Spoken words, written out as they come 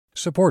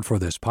Support for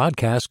this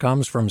podcast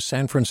comes from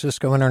San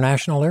Francisco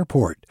International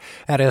Airport.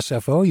 At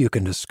SFO, you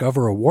can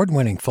discover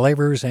award-winning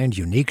flavors and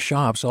unique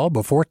shops all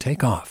before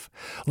takeoff.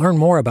 Learn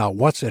more about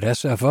what's at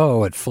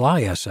SFO at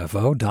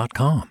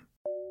flysfo.com.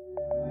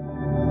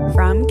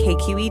 From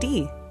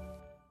KQED.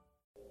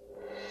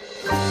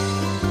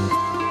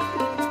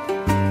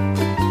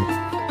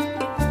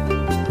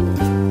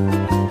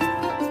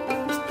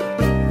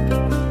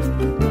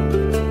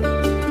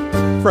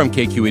 From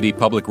KQED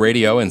Public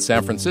Radio in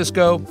San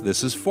Francisco,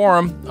 this is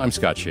Forum. I'm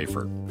Scott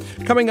Schaefer.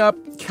 Coming up,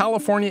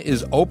 California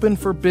is open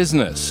for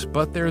business,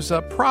 but there's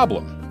a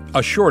problem,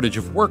 a shortage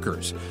of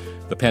workers.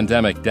 The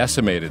pandemic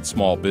decimated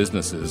small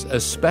businesses,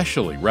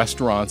 especially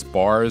restaurants,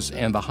 bars,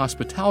 and the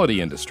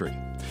hospitality industry.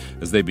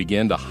 As they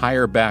begin to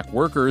hire back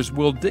workers,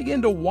 we'll dig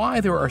into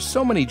why there are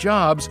so many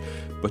jobs,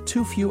 but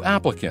too few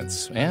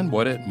applicants, and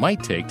what it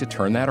might take to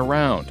turn that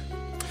around.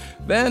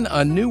 Then,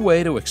 a new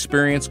way to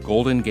experience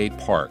Golden Gate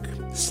Park.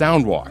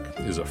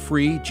 Soundwalk is a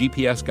free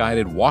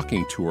GPS-guided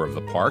walking tour of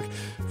the park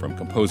from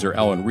composer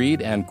Ellen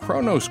Reed and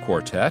Kronos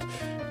Quartet.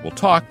 We'll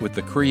talk with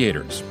the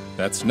creators.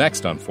 That's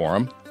next on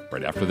Forum,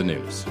 right after the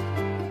news.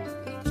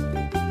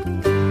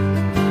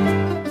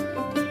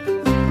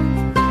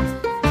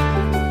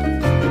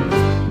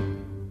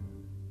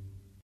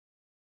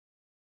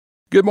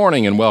 Good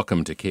morning and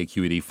welcome to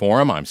KQED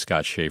Forum. I'm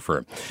Scott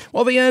Schaefer.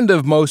 Well, the end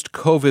of most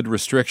COVID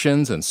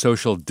restrictions and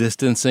social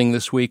distancing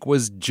this week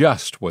was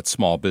just what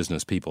small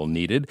business people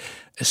needed,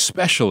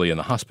 especially in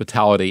the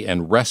hospitality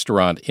and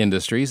restaurant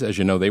industries. As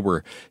you know, they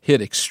were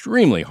hit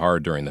extremely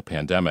hard during the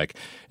pandemic.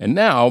 And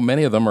now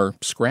many of them are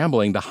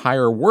scrambling to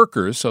hire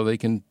workers so they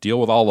can deal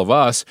with all of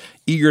us,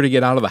 eager to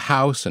get out of the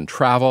house and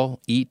travel,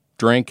 eat,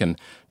 drink, and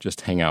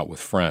just hang out with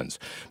friends.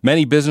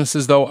 Many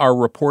businesses, though, are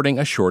reporting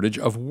a shortage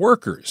of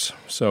workers.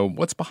 So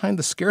what's behind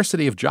the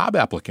scarcity of job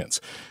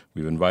applicants?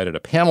 We've invited a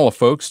panel of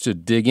folks to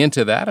dig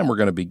into that, and we're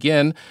going to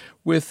begin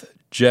with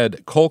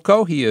Jed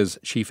Kolko. He is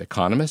chief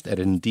economist at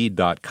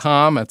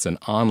Indeed.com. That's an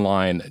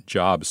online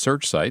job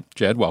search site.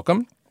 Jed,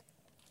 welcome.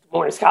 Good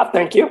morning, Scott.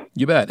 Thank you.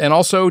 You bet. And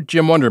also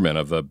Jim Wunderman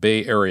of the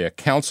Bay Area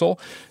Council,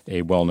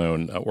 a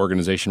well-known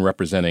organization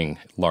representing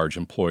large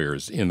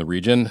employers in the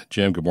region.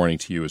 Jim, good morning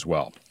to you as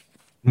well.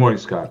 Good morning,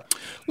 Scott.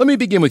 Let me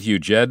begin with you,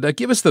 Jed.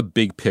 Give us the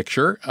big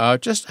picture.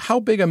 Just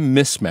how big a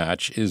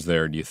mismatch is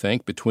there, do you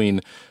think,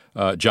 between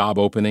job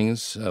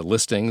openings,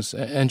 listings,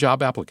 and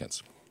job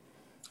applicants?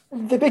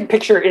 The big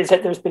picture is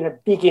that there's been a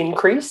big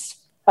increase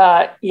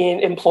in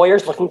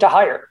employers looking to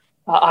hire.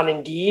 On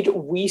Indeed,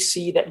 we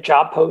see that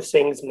job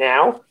postings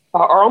now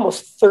are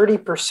almost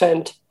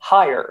 30%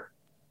 higher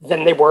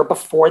than they were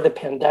before the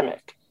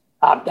pandemic.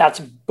 That's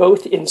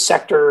both in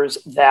sectors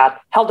that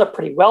held up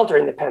pretty well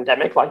during the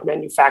pandemic, like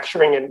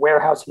manufacturing and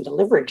warehouse and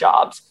delivery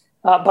jobs,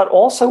 but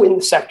also in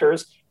the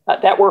sectors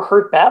that were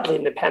hurt badly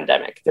in the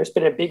pandemic. There's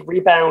been a big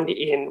rebound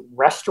in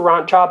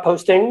restaurant job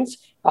postings,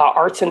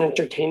 arts and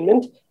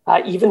entertainment,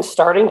 even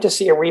starting to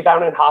see a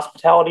rebound in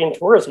hospitality and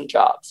tourism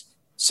jobs.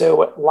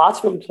 So lots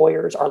of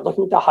employers are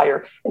looking to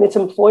hire, and it's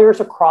employers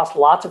across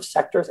lots of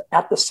sectors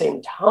at the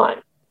same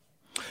time.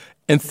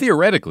 And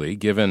theoretically,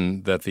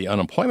 given that the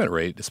unemployment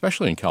rate,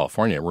 especially in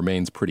California,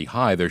 remains pretty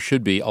high, there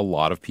should be a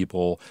lot of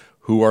people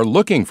who are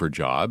looking for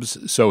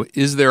jobs. So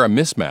is there a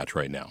mismatch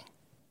right now?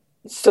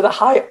 So the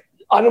high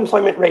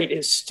unemployment rate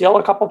is still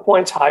a couple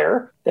points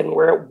higher than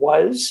where it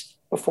was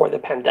before the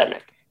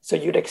pandemic. So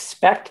you'd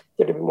expect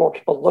there to be more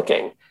people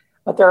looking,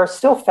 but there are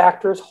still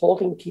factors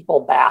holding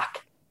people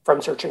back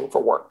from searching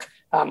for work.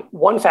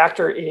 One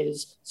factor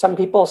is some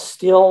people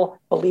still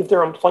believe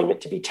their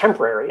employment to be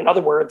temporary. In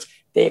other words,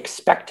 they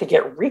expect to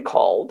get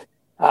recalled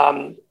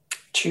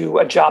to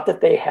a job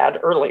that they had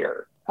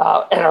earlier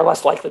and are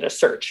less likely to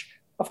search.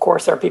 Of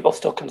course, there are people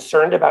still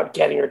concerned about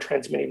getting or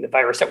transmitting the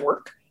virus at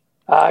work,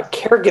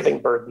 caregiving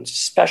burdens,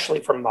 especially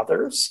for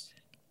mothers,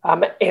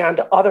 and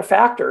other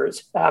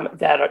factors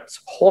that are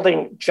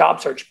holding job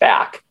search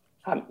back,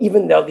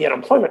 even though the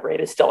unemployment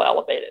rate is still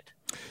elevated.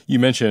 You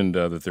mentioned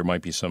that there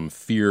might be some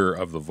fear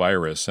of the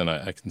virus, and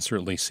I can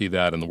certainly see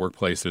that in the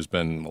workplace. There's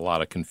been a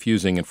lot of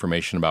confusing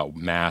information about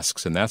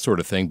masks and that sort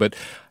of thing, but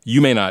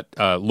you may not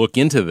look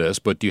into this,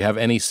 but do you have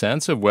any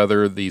sense of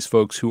whether these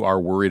folks who are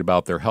worried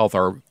about their health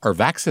are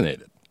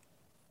vaccinated?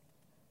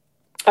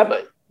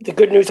 The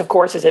good news, of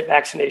course, is that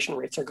vaccination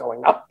rates are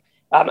going up.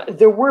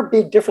 There were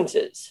big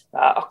differences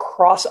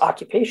across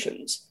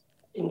occupations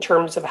in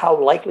terms of how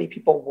likely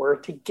people were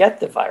to get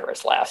the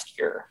virus last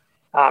year.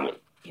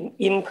 In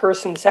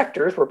in-person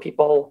sectors where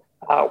people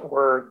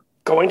were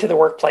going to the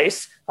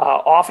workplace,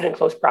 often in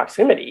close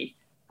proximity,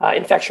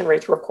 infection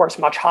rates were, of course,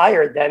 much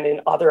higher than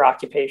in other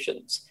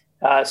occupations.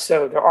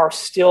 So there are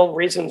still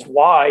reasons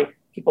why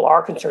people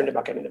are concerned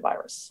about getting the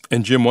virus.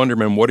 And Jim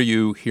Wunderman, what are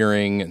you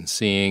hearing and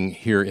seeing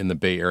here in the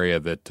Bay Area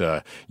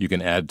that you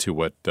can add to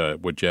what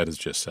Jed has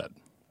just said?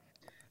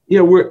 Yeah,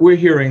 we're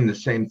hearing the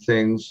same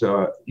things.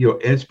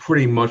 It's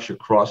pretty much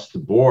across the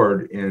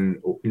board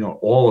in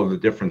all of the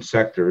different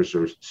sectors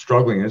are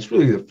struggling. It's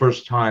really the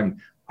first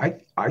time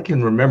I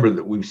can remember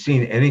that we've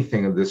seen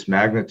anything of this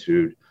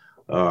magnitude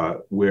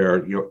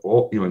where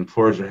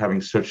employers are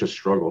having such a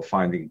struggle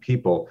finding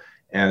people.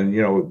 And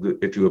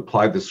if you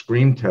apply the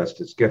scream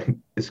test,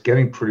 it's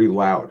getting pretty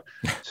loud.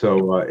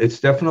 So it's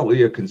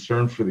definitely a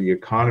concern for the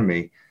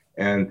economy.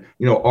 And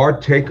our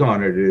take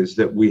on it is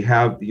that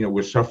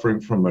we're suffering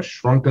from a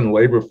shrunken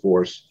labor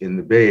force in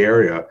the Bay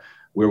Area,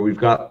 where we've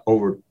got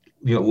over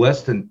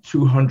less than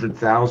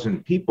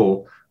 200,000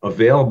 people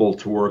available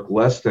to work,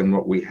 less than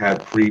what we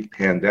had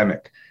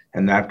pre-pandemic.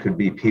 And that could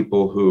be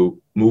people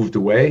who moved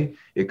away.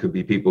 It could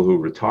be people who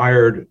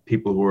retired,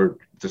 people who are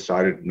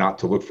decided not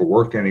to look for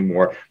work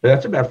anymore. But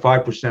that's about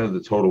 5% of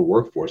the total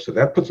workforce. So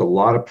that puts a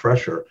lot of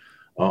pressure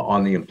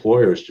on the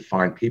employers to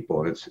find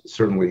people. And it's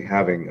certainly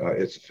having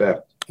its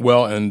effect.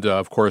 Well, and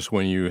of course,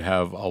 when you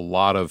have a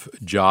lot of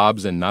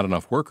jobs and not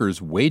enough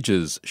workers,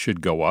 wages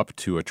should go up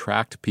to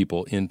attract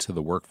people into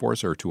the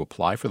workforce or to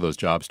apply for those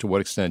jobs. To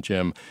what extent,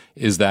 Jim,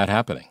 is that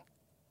happening?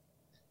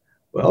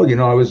 Well,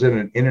 I was in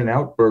an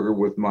In-N-Out Burger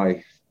with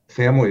my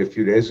family a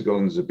few days ago,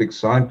 and there's a big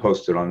sign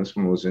posted on this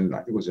one.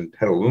 It was in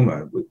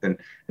Petaluma, and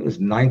it was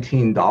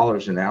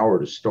 $19 an hour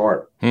to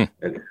start at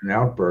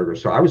In-N-Out Burger.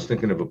 So I was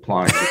thinking of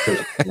applying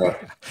because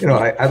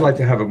I'd like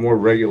to have a more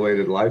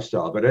regulated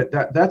lifestyle. But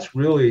that's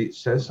really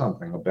says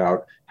something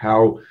about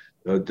how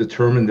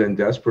determined and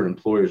desperate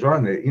employers are.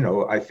 And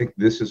I think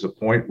this is a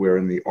point where,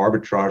 in the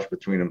arbitrage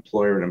between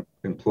employer and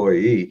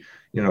employee,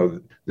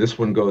 this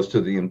one goes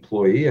to the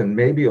employee, and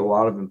maybe a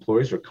lot of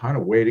employees are kind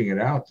of waiting it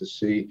out to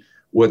see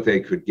what they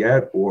could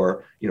get,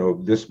 or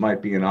this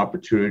might be an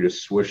opportunity to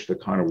switch the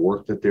kind of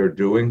work that they're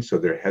doing, so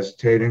they're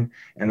hesitating.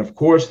 And of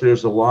course,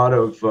 there's a lot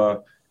of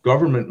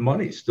government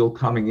money still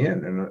coming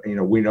in,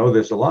 and we know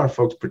there's a lot of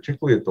folks,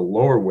 particularly at the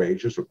lower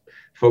wages, or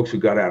folks who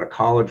got out of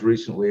college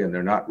recently and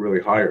they're not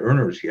really high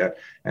earners yet,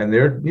 and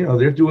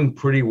they're doing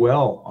pretty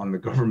well on the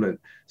government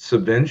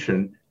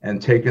subvention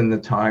and taking the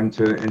time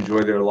to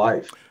enjoy their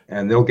life.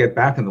 And they'll get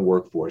back in the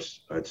workforce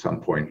at some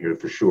point here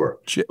for sure.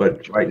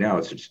 But right now,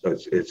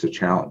 it's a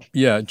challenge.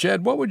 Yeah,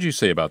 Jed, what would you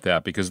say about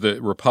that? Because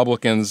the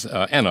Republicans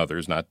and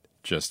others, I'm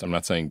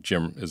not saying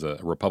Jim is a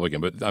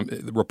Republican, but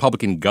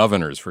Republican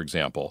governors, for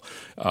example,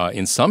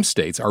 in some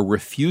states are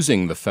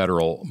refusing the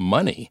federal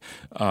money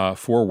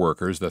for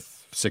workers, the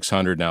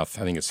 $600, now I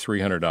think it's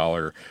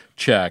 $300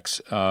 checks,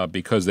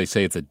 because they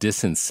say it's a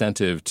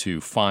disincentive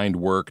to find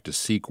work, to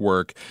seek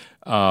work.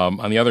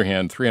 On the other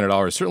hand,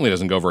 $300 certainly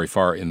doesn't go very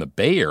far in the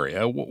Bay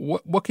Area.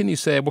 What can you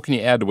say? What can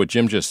you add to what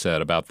Jim just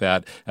said about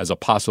that as a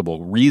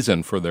possible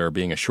reason for there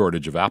being a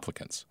shortage of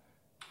applicants?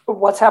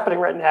 What's happening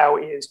right now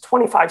is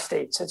 25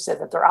 states have said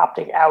that they're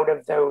opting out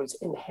of those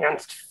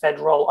enhanced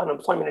federal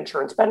unemployment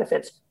insurance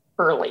benefits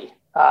early.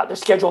 They're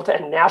scheduled to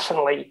end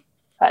nationally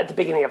at the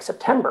beginning of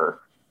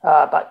September,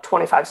 but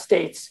 25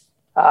 states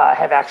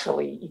have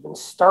actually even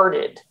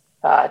started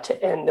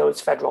to end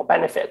those federal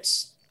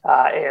benefits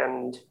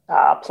and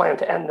plan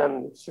to end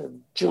them sort of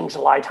June,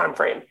 July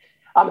timeframe.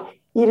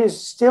 It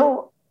is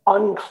still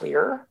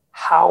unclear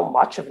how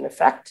much of an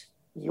effect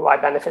UI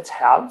benefits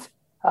have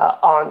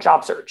on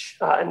job search.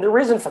 And the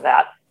reason for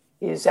that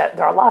is that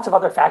there are lots of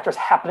other factors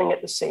happening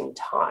at the same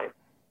time.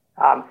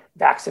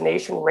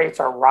 Vaccination rates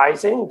are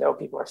rising, though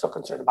people are still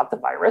concerned about the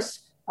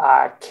virus.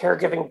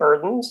 Caregiving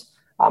burdens.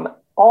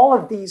 All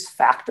of these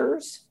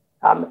factors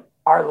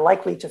are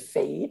likely to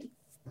fade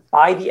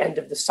by the end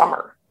of the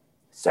summer.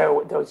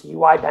 So those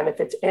UI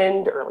benefits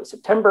end early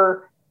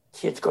September.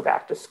 Kids go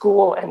back to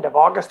school end of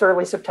August,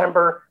 early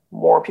September.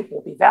 More people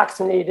will be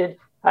vaccinated.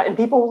 And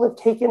people will have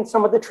taken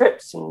some of the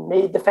trips and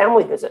made the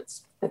family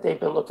visits that they've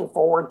been looking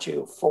forward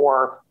to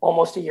for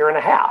almost a year and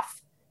a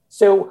half.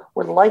 So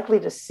we're likely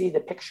to see the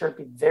picture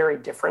be very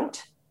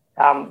different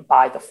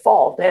by the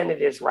fall than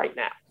it is right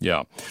now.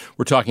 Yeah.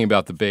 We're talking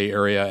about the Bay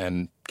Area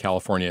and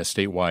California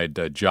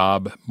statewide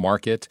job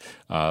market,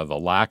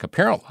 the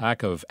apparent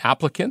lack of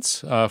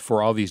applicants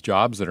for all these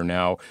jobs that are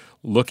now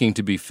looking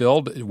to be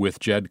filled,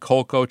 with Jed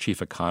Kolko,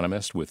 chief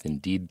economist with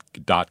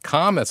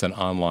Indeed.com. That's an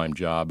online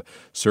job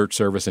search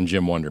service, and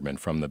Jim Wunderman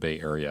from the Bay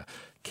Area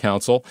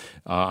Council.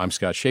 I'm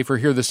Scott Schaefer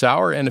here this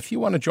hour, and if you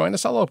want to join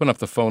us, I'll open up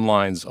the phone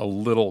lines a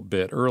little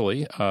bit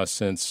early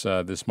since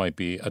this might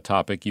be a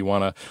topic you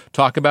want to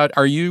talk about.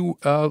 Are you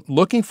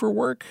looking for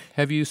work?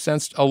 Have you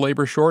sensed a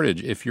labor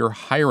shortage? If you're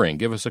hiring,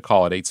 give us a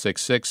call at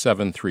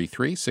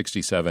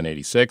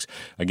 866-733-6786.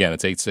 Again,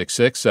 it's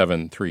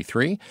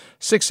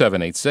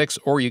 866-733-6786,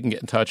 or you can get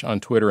in touch on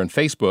Twitter and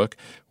Facebook.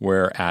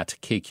 We're at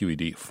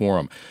KQED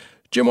Forum.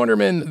 Jim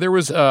Wunderman, there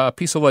was a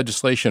piece of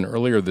legislation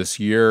earlier this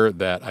year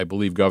that I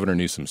believe Governor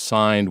Newsom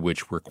signed,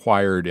 which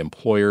required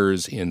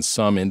employers in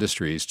some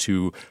industries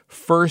to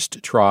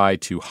first try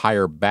to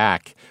hire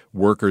back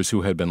workers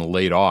who had been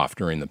laid off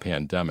during the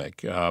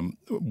pandemic. I'm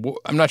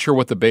not sure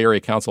what the Bay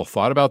Area Council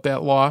thought about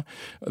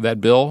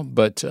that bill,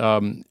 but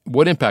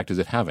what impact is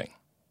it having?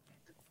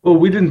 Well,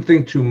 we didn't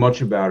think too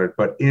much about it,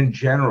 but in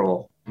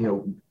general,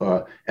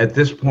 at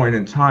this point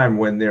in time,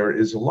 when there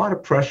is a lot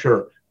of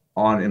pressure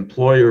on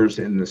employers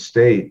in the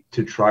state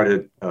to try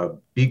to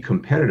be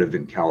competitive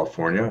in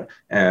California.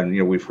 And,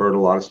 we've heard a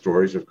lot of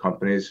stories of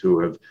companies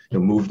who have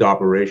moved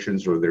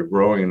operations or they're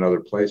growing in other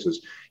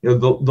places. The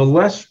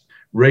less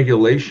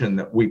regulation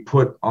that we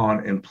put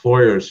on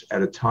employers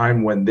at a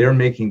time when they're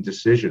making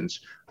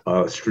decisions,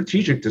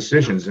 strategic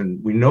decisions,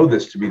 and we know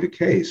this to be the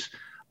case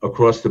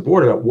across the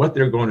board about what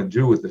they're going to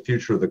do with the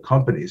future of the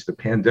companies. The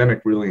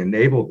pandemic really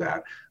enabled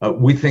that.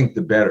 We think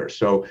the better.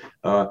 So,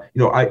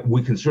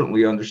 we can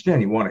certainly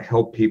understand you want to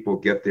help people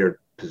get their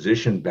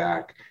position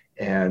back.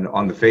 And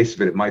on the face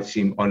of it, it might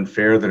seem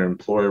unfair that an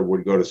employer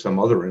would go to some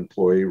other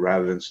employee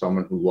rather than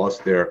someone who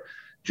lost their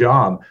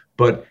job.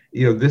 But,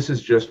 this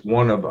is just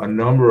one of a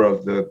number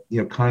of the,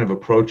 kind of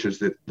approaches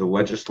that the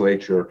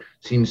legislature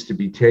seems to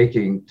be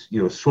taking,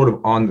 sort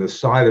of on the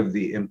side of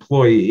the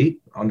employee,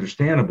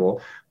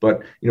 understandable.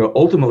 But,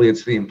 ultimately,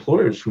 it's the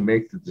employers who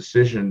make the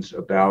decisions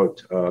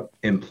about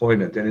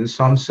employment. And in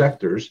some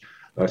sectors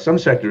are,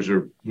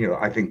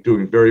 I think,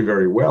 doing very,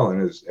 very well.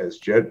 And as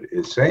Jed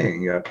is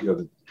saying,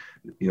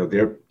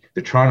 they're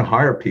trying to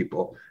hire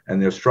people and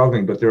they're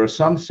struggling. But there are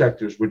some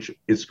sectors which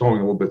it's going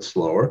a little bit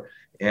slower.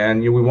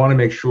 And we want to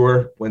make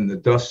sure when the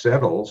dust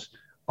settles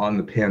on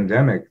the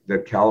pandemic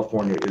that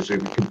California is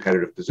in a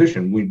competitive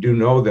position. We do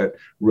know that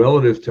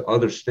relative to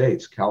other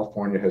states,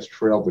 California has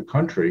trailed the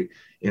country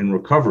in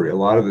recovery. A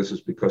lot of this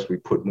is because we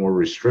put more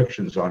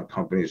restrictions on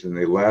companies and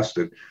they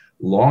lasted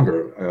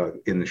longer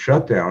in the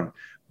shutdown.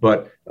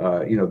 But,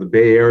 the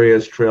Bay Area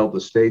has trailed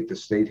the state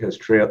has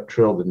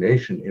trailed the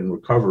nation in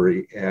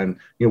recovery. And,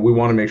 we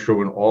want to make sure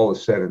when all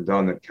is said and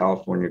done that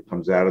California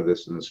comes out of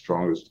this in the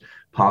strongest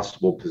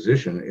possible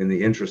position in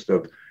the interest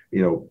of,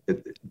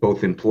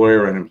 both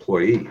employer and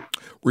employee.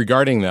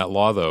 Regarding that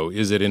law, though,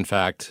 is it in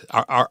fact,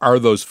 are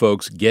those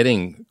folks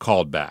getting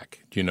called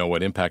back? Do you know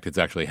what impact it's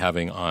actually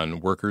having on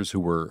workers who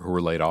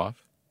were laid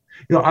off?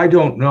 I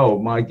don't know.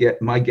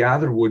 My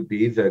gather would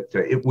be that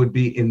it would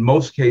be in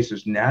most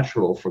cases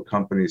natural for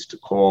companies to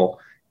call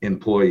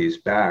employees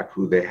back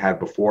who they had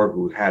before,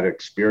 who had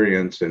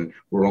experience and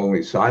were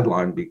only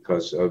sidelined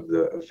because of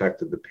the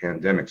effect of the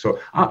pandemic. So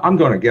I'm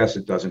going to guess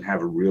it doesn't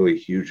have a really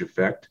huge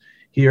effect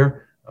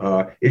here.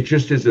 It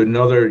just is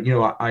another,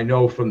 I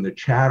know from the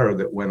chatter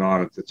that went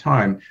on at the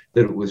time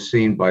that it was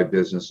seen by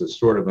business as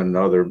sort of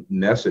another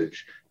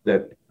message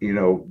that,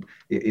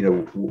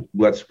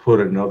 let's put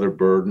another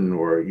burden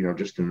or,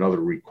 just another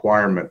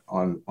requirement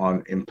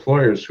on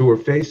employers who are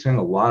facing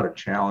a lot of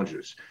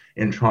challenges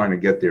in trying to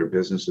get their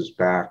businesses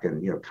back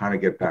and, kind of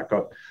get back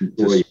up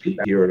to speed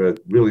here at a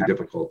really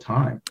difficult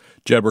time.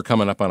 Jed, we're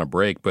coming up on a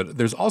break, but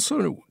there's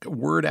also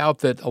word out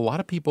that a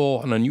lot of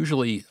people, an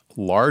unusually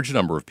large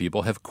number of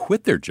people, have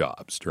quit their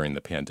jobs during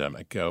the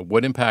pandemic.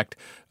 What impact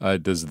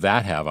does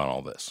that have on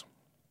all this?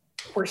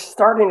 We're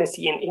starting to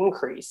see an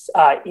increase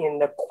in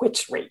the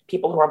quits rate,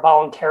 people who are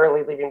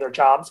voluntarily leaving their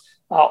jobs,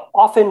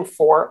 often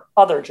for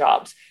other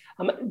jobs.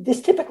 This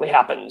typically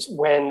happens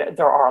when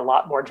there are a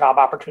lot more job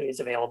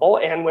opportunities available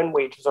and when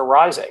wages are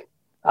rising.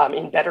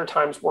 In better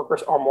times,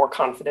 workers are more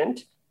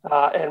confident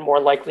and more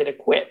likely to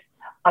quit.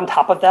 On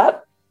top of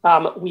that,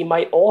 we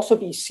might also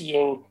be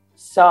seeing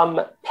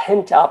some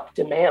pent-up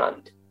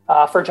demand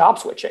for job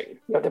switching.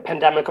 The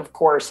pandemic, of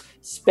course,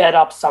 sped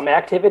up some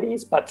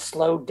activities, but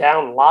slowed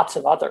down lots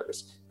of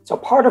others. So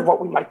part of what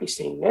we might be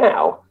seeing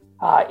now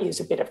is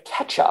a bit of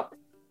catch-up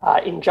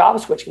in job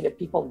switching that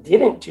people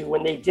didn't do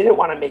when they didn't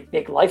want to make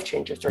big life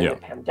changes during the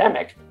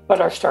pandemic,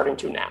 but are starting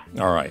to now.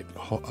 All right.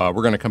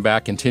 We're going to come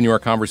back, continue our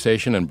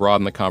conversation, and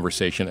broaden the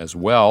conversation as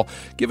well.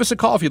 Give us a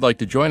call if you'd like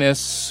to join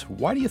us.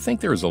 Why do you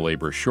think there is a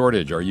labor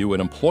shortage? Are you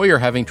an employer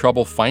having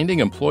trouble finding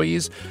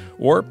employees?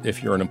 Or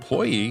if you're an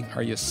employee,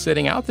 are you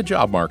sitting out the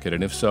job market?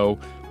 And if so,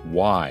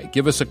 why?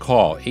 Give us a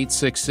call,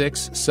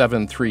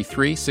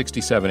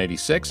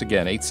 866-733-6786.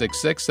 Again,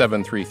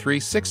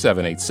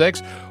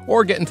 866-733-6786.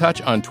 Or get in touch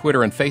on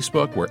Twitter and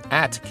Facebook. We're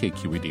at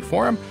KQED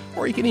Forum.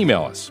 Or you can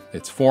email us.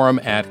 It's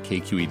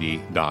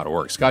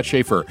forum@kqed.org. Scott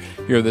Schaefer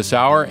here this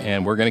hour,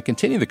 and we're going to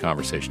continue the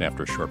conversation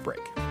after a short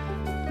break.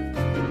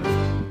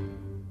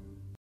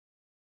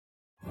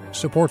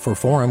 Support for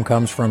Forum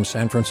comes from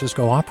San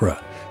Francisco Opera.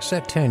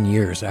 Set 10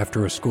 years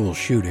after a school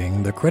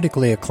shooting, the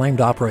critically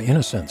acclaimed opera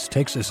Innocence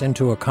takes us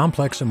into a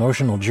complex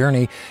emotional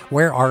journey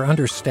where our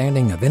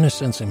understanding of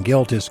innocence and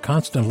guilt is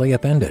constantly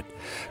upended.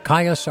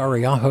 Kaya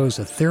Sariaho's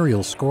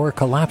ethereal score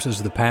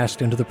collapses the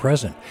past into the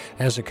present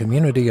as a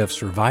community of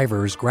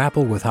survivors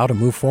grapple with how to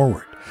move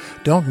forward.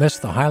 Don't miss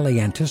the highly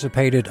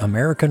anticipated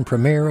American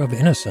premiere of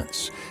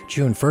Innocence,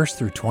 June 1st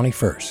through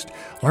 21st.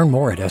 Learn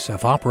more at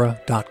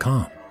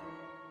sfopera.com.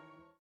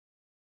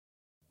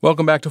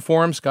 Welcome back to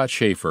Forum. Scott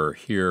Schaefer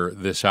here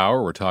this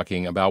hour. We're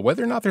talking about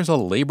whether or not there's a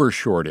labor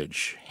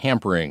shortage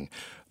hampering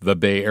the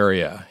Bay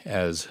Area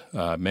as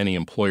many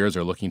employers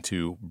are looking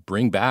to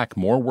bring back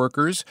more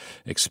workers,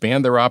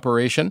 expand their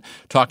operation.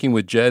 Talking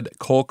with Jed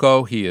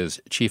Kolko. He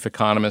is chief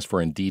economist for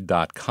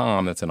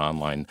Indeed.com. That's an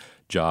online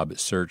job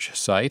search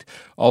site.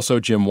 Also,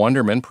 Jim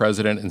Wunderman,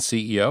 President and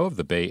CEO of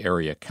the Bay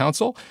Area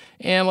Council.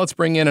 And let's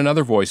bring in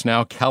another voice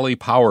now, Kelly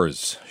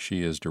Powers.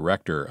 She is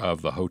Director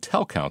of the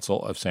Hotel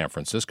Council of San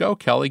Francisco.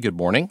 Kelly, good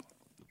morning.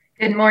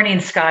 Good morning,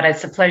 Scott.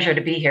 It's a pleasure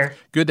to be here.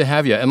 Good to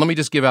have you. And let me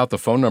just give out the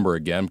phone number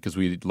again, because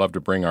we'd love to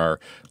bring our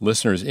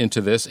listeners into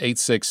this,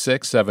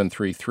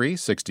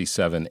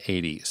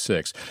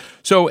 866-733-6786.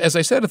 So as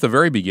I said at the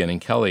very beginning,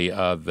 Kelly,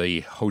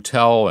 the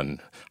hotel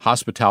and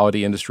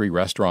hospitality industry,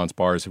 restaurants,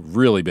 bars have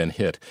really been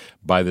hit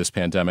by this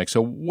pandemic.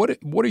 So what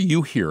are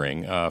you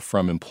hearing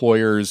from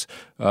employers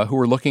who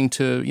are looking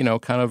to,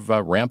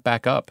 ramp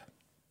back up?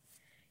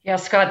 Yeah,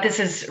 Scott,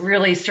 this is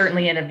really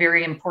certainly a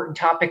very important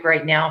topic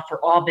right now for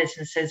all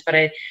businesses, but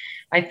I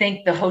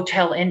think the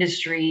hotel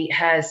industry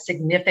has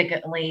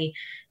significantly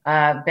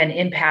been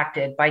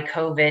impacted by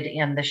COVID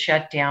and the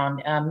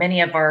shutdown.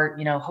 Many of our,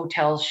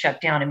 hotels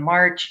shut down in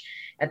March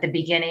at the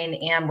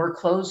beginning, and were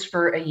closed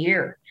for a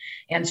year.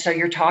 And so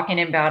you're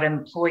talking about an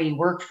employee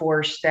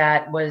workforce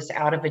that was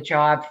out of a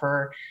job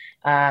for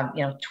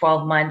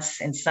 12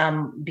 months and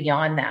some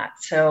beyond that.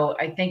 So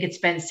I think it's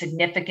been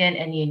significant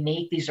and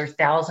unique. These are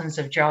thousands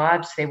of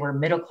jobs. They were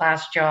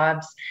middle-class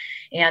jobs,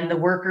 and the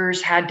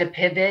workers had to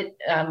pivot,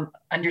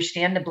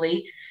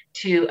 understandably,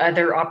 to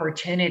other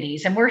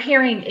opportunities. And we're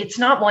hearing it's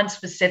not one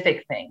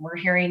specific thing. We're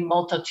hearing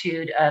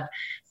multitude of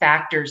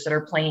factors that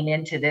are playing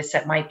into this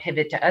that might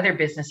pivot to other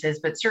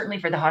businesses, but certainly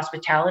for the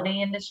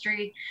hospitality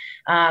industry,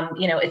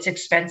 it's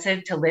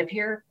expensive to live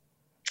here.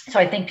 So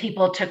I think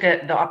people took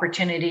the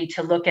opportunity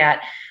to look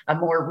at a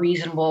more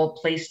reasonable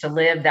place to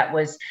live that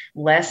was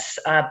less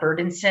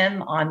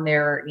burdensome on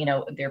their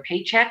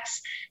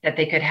paychecks, that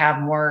they could have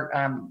more,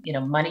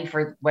 money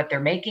for what they're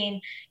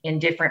making in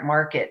different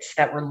markets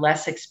that were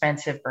less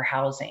expensive for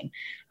housing.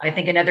 I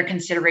think another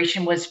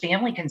consideration was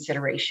family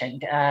consideration,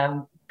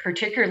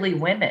 particularly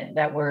women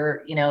that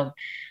were,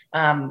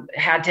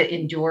 had to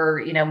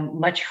endure,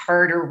 much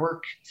harder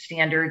work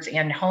standards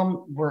and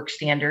home work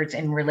standards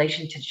in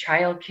relation to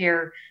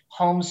childcare,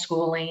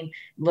 homeschooling,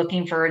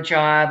 looking for a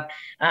job,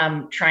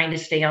 trying to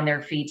stay on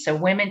their feet. So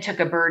women took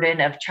a burden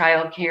of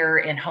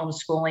childcare and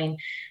homeschooling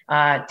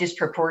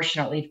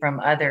disproportionately from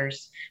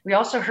others. We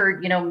also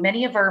heard,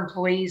 many of our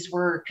employees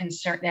were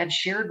concerned, had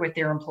shared with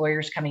their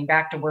employers coming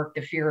back to work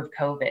the fear of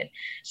COVID.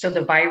 So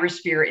the virus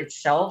fear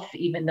itself,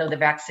 even though the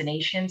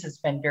vaccinations has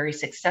been very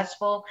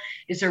successful,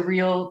 is a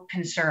real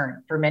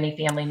concern for many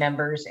family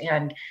members,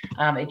 and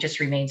it just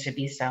remains to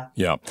be so.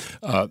 Yeah.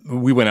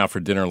 We went out for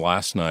dinner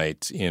last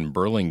night in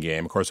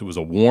Burlingame. Of course, it was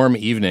a warm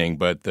evening,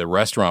 but the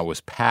restaurant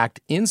was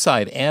packed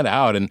inside and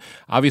out, and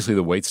obviously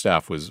the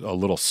waitstaff was a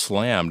little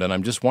slammed. And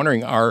I'm just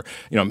wondering,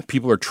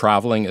 people are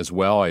traveling as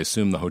well. I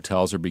assume the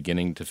hotels are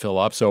beginning to fill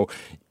up. So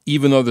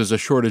even though there's a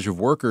shortage of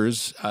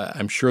workers,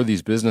 I'm sure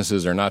these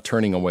businesses are not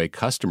turning away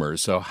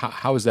customers. So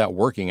how is that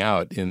working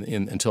out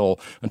until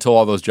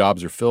all those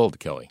jobs are filled,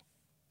 Kelly?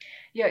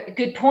 Yeah,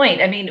 good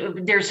point. I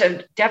mean, there's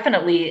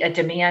definitely a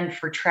demand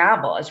for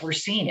travel as we're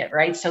seeing it,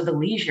 right? So the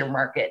leisure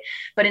market.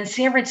 But in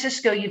San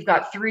Francisco, you've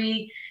got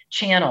three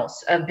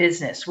channels of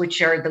business,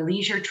 which are the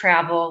leisure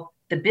travel,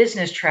 the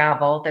business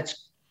travel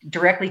that's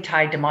directly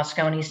tied to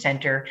Moscone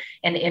Center,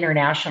 and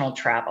international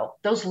travel.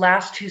 Those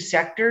last two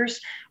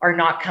sectors are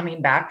not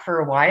coming back for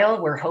a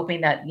while. We're hoping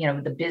that,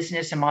 the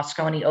business in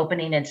Moscone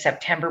opening in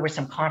September with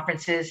some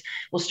conferences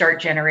will start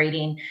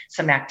generating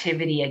some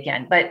activity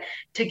again. But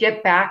to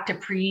get back to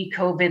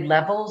pre-COVID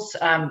levels,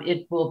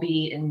 it will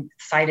be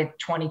cited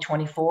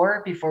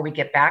 2024 before we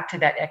get back to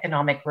that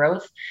economic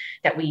growth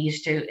that we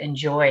used to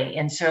enjoy.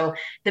 And so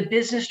the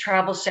business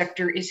travel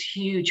sector is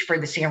huge for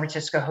the San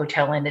Francisco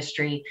hotel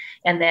industry.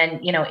 And then,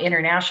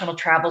 international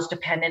travel is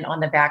dependent on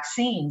the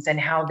vaccines and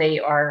how they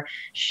are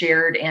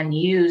shared and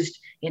used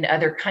in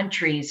other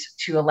countries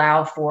to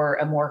allow for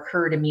a more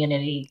herd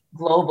immunity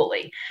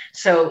globally.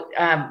 So,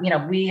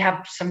 we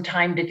have some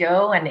time to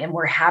go, and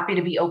we're happy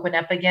to be open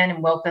up again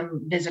and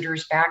welcome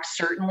visitors back.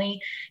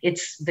 Certainly,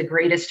 it's the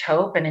greatest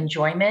hope and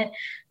enjoyment,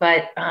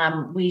 but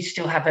we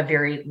still have a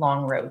very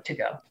long road to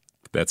go.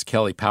 That's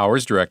Kelly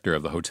Powers, Director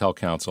of the Hotel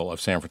Council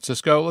of San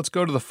Francisco. Let's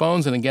go to the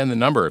phones. And again, the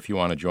number, if you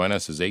want to join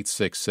us, is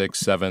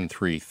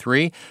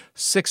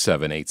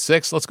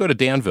 866-733-6786. Let's go to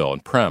Danville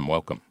and Prem.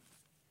 Welcome.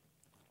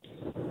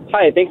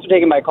 Hi, thanks for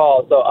taking my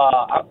call. So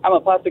I'm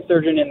a plastic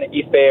surgeon in the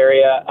East Bay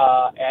area,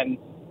 and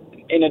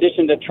in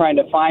addition to trying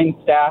to find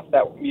staff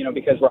that,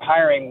 because we're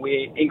hiring,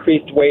 we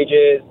increased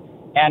wages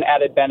and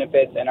added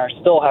benefits and are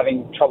still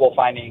having trouble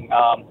finding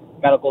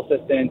medical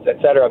assistance, et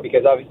cetera,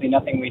 because obviously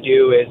nothing we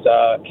do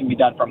can be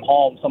done from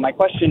home. So my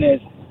question is,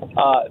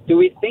 do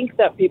we think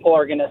that people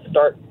are going to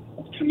start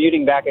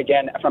commuting back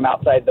again from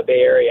outside the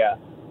Bay Area,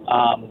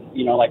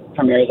 like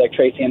from areas like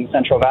Tracy and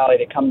Central Valley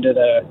to come to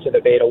the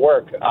Bay to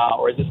work?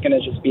 Or is this going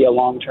to just be a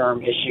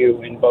long-term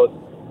issue in both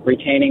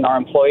retaining our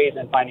employees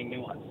and finding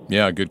new ones?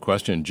 Yeah, good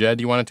question. Jed,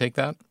 do you want to take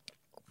that?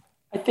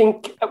 I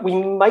think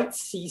we might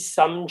see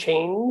some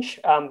change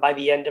by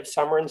the end of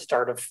summer and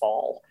start of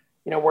fall.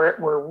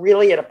 We're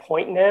really at a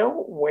point now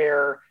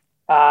where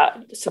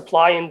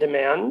supply and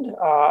demand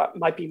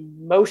might be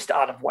most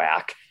out of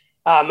whack.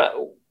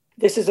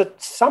 This is a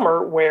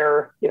summer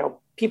where,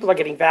 people are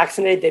getting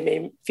vaccinated. They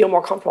may feel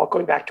more comfortable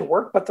going back to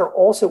work, but they're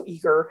also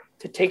eager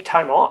to take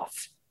time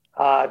off,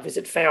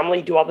 visit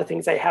family, do all the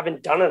things they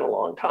haven't done in a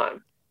long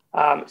time.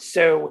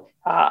 So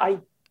I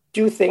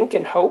do think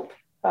and hope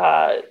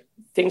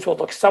things will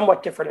look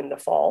somewhat different in the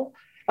fall.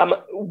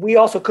 We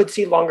also could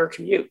see longer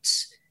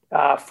commutes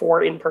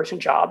for in-person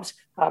jobs,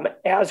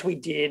 as we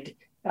did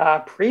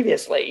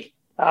previously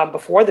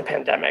before the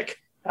pandemic,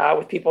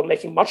 with people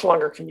making much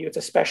longer commutes,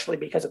 especially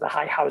because of the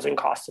high housing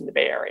costs in the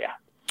Bay Area.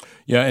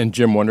 Yeah, and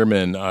Jim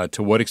Wunderman,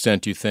 to what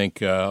extent do you think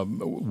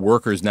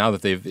workers, now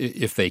that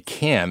if they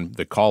can,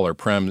 the caller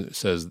Prem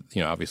says,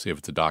 obviously if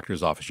it's a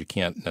doctor's office, you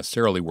can't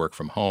necessarily work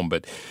from home,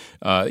 but,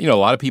 a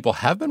lot of people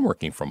have been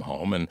working from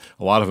home, and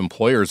a lot of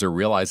employers are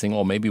realizing,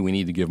 well, maybe we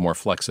need to give more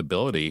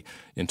flexibility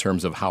in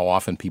terms of how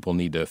often people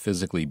need to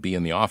physically be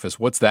in the office.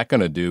 What's that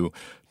going to do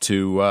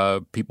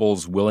to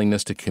people's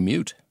willingness to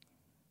commute?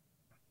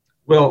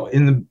 Well,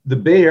 the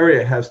Bay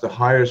Area has the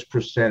highest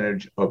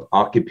percentage of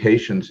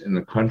occupations in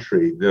the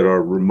country that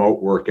are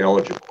remote work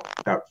eligible,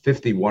 about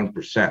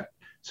 51%.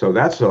 So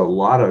that's a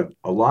lot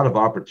of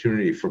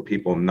opportunity for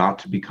people not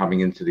to be coming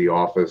into the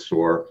office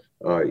or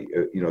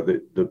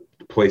the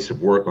place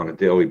of work on a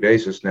daily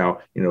basis. Now,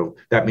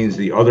 that means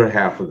the other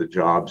half of the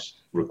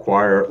jobs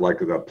require, like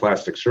the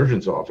plastic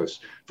surgeon's office,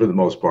 for the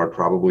most part,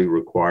 probably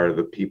require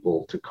the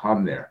people to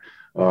come there.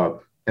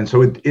 And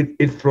so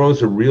it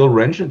throws a real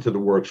wrench into the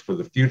works for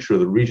the future of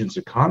the region's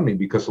economy,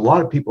 because a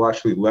lot of people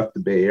actually left the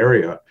Bay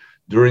Area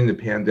during the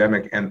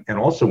pandemic and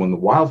also when the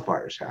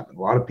wildfires happened.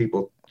 A lot of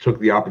people took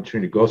the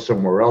opportunity to go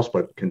somewhere else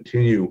but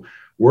continue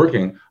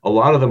working. A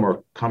lot of them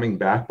are coming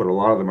back, but a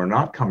lot of them are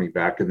not coming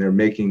back, and they're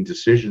making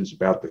decisions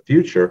about the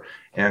future.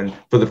 And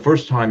for the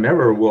first time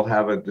ever, we'll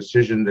have a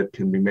decision that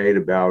can be made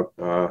about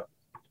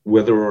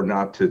whether or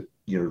not to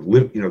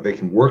live. They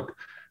can work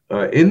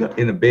in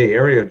a Bay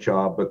Area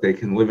job, but they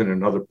can live in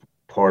another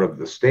part of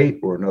the state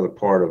or another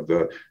part of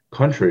the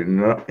country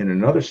in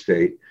another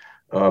state.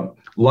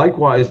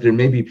 Likewise, there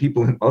may be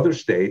people in other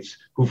states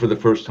who for the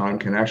first time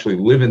can actually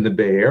live in the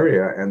Bay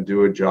Area and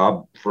do a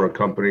job for a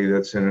company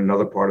that's in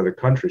another part of the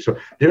country. So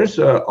there's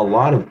a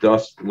lot of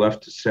dust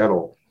left to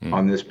settle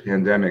on this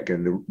pandemic.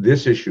 And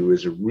this issue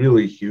is a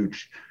really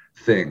huge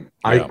thing.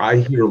 Yeah. I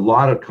hear a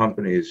lot of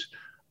companies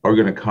are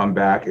going to come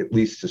back, at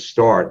least to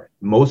start,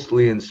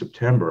 mostly in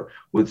September,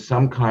 with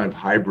some kind of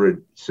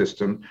hybrid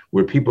system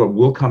where people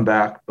will come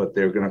back, but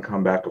they're going to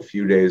come back a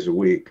few days a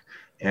week.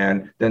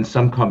 And then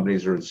some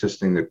companies are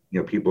insisting that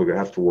people are going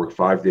to have to work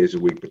 5 days a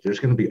week, but there's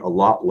going to be a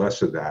lot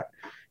less of that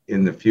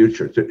in the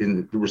future.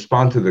 To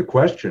respond to the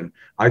question,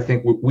 I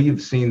think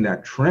we've seen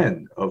that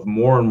trend of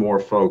more and more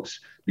folks,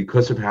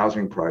 because of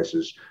housing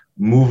prices,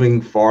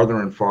 moving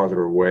farther and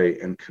farther away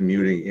and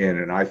commuting in.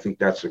 And I think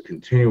that's a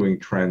continuing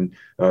trend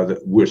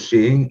that we're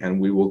seeing and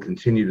we will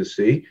continue to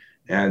see.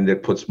 And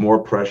it puts more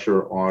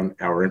pressure on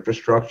our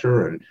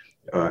infrastructure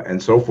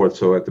and so forth.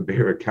 So at the Bay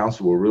Area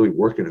Council, we're really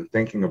working and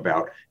thinking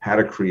about how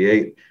to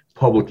create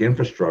public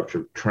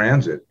infrastructure,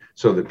 transit,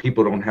 so that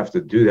people don't have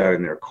to do that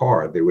in their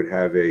car. They would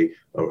have a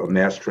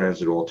mass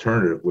transit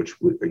alternative, which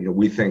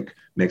we think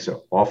makes an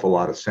awful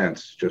lot of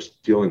sense,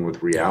 just dealing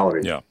with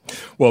reality. Yeah.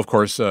 Well, of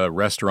course,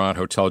 restaurant,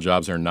 hotel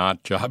jobs are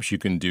not jobs you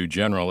can do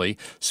generally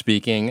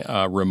speaking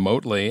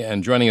remotely.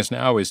 And joining us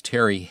now is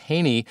Terry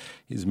Haney.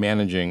 He's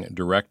managing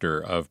director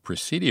of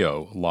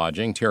Presidio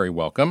Lodging. Terry,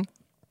 welcome.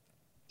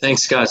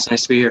 Thanks, Scott. It's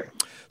nice to be here.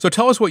 So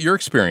tell us what you're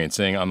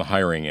experiencing on the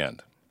hiring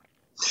end.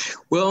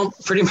 Well,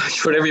 pretty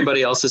much what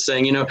everybody else is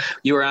saying.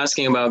 You were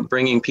asking about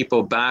bringing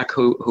people back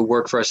who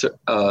worked for us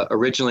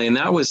originally, and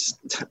that was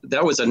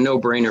a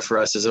no-brainer for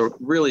us. As a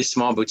really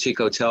small boutique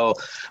hotel,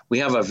 we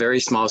have a very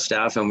small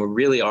staff, and we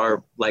really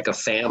are like a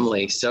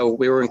family. So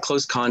we were in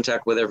close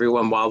contact with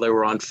everyone while they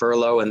were on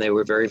furlough, and they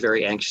were very,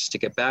 very anxious to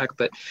get back.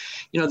 But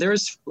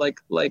there's like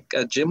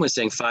Jim was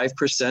saying,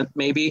 5%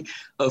 maybe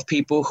of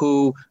people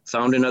who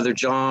found another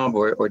job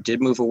or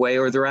did move away,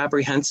 or they're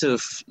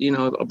apprehensive,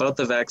 about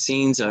the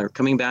vaccines or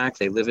coming back.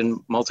 They live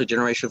in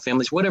multi-generational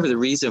families, whatever the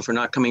reason for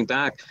not coming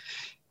back.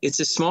 It's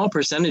a small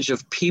percentage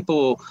of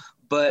people,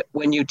 but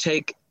when you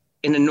take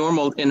in a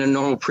normal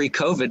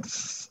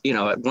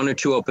pre-COVID, 1 or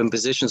 2 open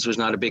positions was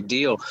not a big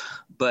deal.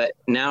 But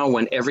now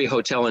when every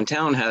hotel in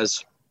town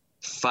has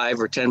 5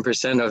 or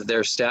 10% of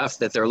their staff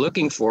that they're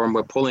looking for, and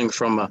we're pulling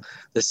from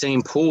the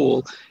same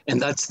pool,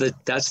 and that's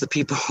the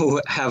people who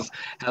have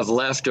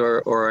left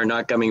or are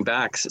not coming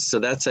back. So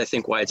that's, I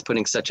think, why it's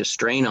putting such a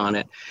strain on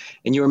it.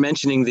 And you were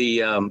mentioning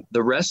the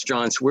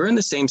restaurants. We're in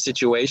the same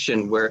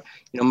situation where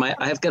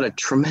I've got a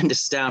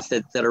tremendous staff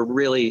that are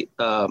really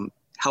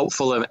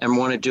helpful and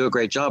want to do a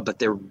great job, but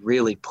they're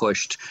really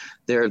pushed.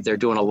 They're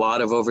doing a lot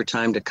of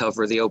overtime to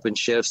cover the open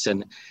shifts,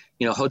 and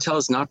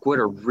hotels, knock wood,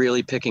 are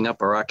really picking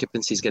up. Our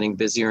occupancy is getting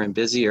busier and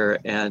busier,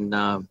 and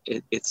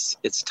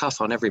it's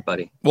tough on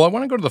everybody. Well, I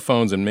want to go to the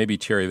phones, and maybe,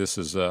 Terry, this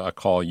is a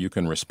call you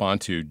can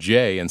respond to.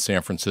 Jay in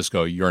San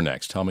Francisco, you're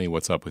next. Tell me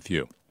what's up with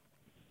you.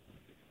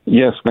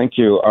 Yes, thank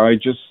you. I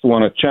just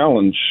want to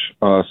challenge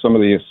some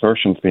of the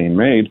assertions being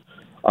made.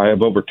 I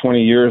have over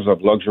 20 years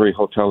of luxury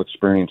hotel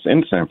experience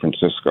in San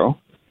Francisco.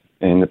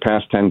 In the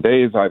past 10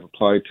 days, I've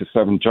applied to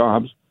 7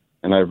 jobs,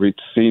 and I've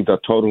received a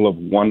total of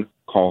 1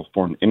 call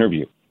for an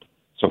interview.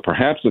 So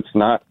perhaps it's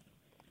not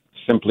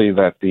simply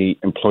that the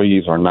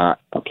employees are not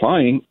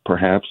applying.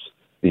 Perhaps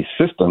the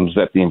systems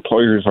that the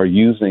employers are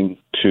using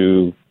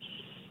to,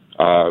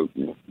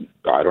 look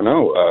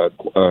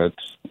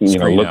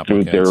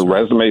through their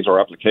resumes or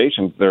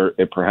applications,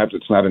 perhaps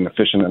it's not an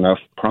efficient enough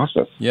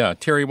process. Yeah.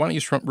 Terry, why don't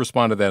you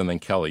respond to that, and then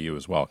Kelly, you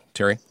as well.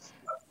 Terry?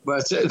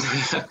 But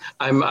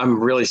I'm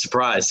really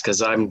surprised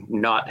because I'm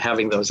not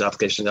having those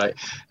applications. I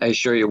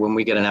assure you, when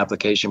we get an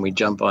application, we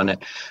jump on it.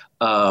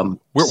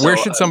 Where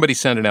should somebody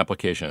send an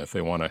application if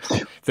they want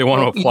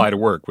to apply to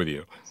work with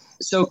you?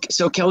 So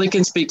Kelly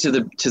can speak to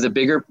the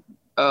bigger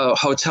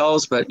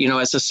hotels, but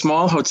as a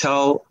small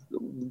hotel,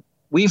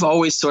 we've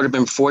always sort of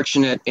been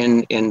fortunate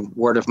in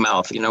word of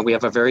mouth. We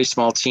have a very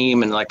small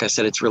team, and like I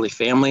said, it's really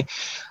family.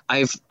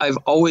 I've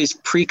always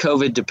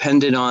pre-COVID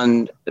depended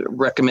on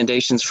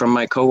recommendations from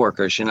my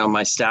coworkers.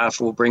 My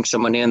staff will bring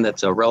someone in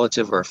that's a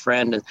relative or a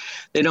friend, and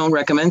they don't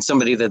recommend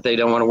somebody that they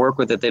don't want to work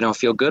with, that they don't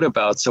feel good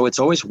about. So it's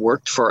always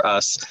worked for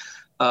us.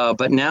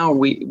 But now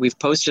we've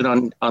posted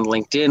on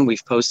LinkedIn,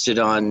 we've posted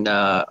on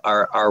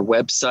our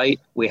website.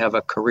 We have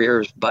a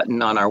careers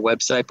button on our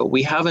website, but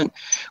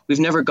we've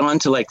never gone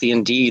to like the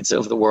Indeeds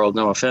of the world,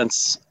 no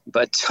offense,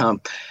 but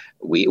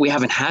we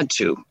haven't had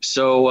to.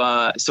 So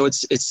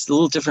it's a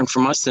little different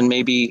from us than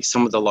maybe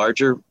some of the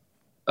larger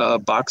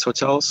box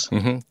hotels.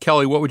 Mm-hmm.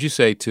 Kelly, what would you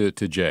say to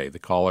Jay, the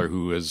caller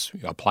who has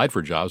applied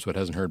for jobs but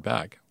hasn't heard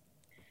back?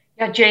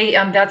 Yeah, Jay,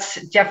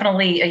 that's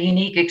definitely a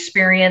unique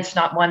experience,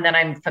 not one that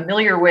I'm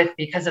familiar with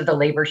because of the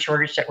labor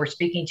shortage that we're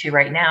speaking to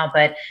right now.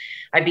 But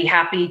I'd be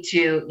happy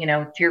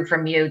to, hear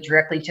from you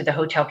directly to the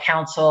Hotel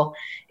Council.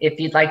 If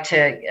you'd like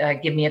to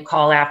give me a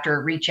call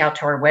after, reach out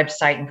to our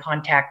website and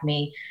contact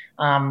me.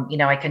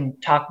 I can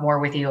talk more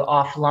with you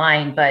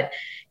offline, but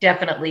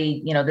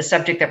definitely, the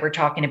subject that we're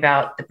talking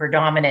about, the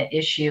predominant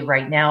issue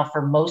right now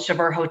for most of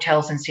our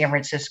hotels in San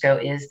Francisco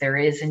is there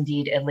is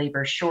indeed a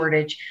labor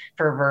shortage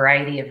for a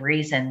variety of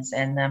reasons.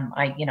 And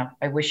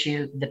I wish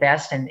you the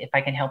best. And if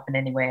I can help in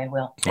any way, I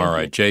will. All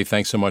right, Jay,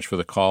 thanks so much for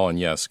the call. And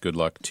yes, good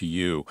luck to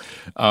you.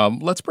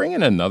 Let's bring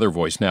in another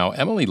voice now.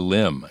 Emily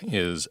Lim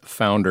is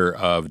founder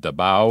of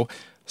Dabao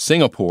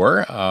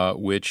Singapore,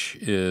 which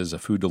is a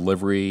food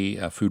delivery,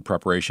 food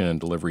preparation and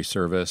delivery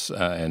service.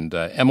 And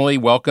Emily,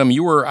 welcome.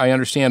 You were, I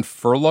understand,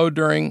 furloughed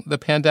during the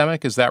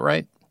pandemic. Is that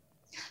right?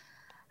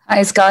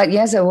 Hi, Scott.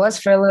 Yes, I was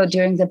furloughed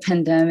during the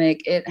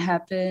pandemic. It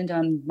happened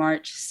on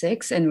March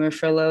 6th, and we're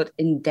furloughed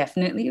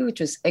indefinitely, which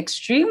was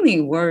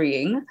extremely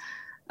worrying.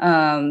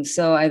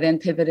 So I then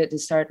pivoted to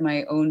start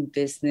my own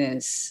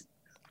business.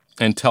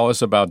 And tell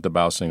us about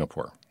Dabao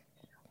Singapore.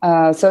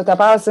 So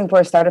Dabao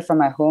Singapore started from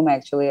my home,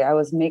 actually. I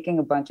was making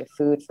a bunch of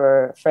food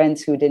for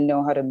friends who didn't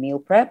know how to meal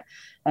prep.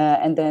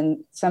 And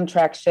then some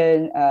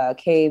traction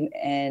came,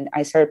 and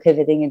I started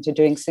pivoting into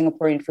doing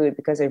Singaporean food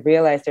because I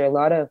realized there are a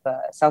lot of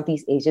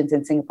Southeast Asians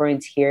and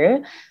Singaporeans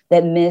here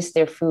that miss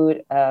their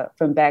food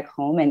from back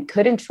home and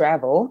couldn't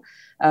travel.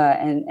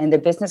 And the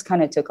business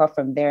kind of took off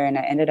from there. And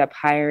I ended up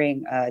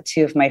hiring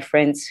 2 of my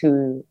friends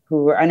who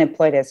were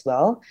unemployed as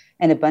well,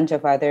 and a bunch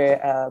of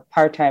other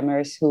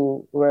part-timers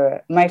who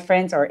were my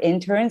friends or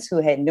interns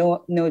who had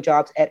no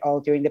jobs at all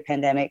during the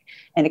pandemic.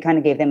 And it kind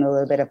of gave them a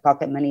little bit of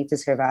pocket money to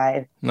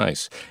survive.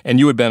 Nice. And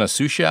you had been a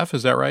sous chef,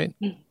 is that right?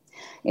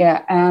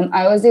 Yeah,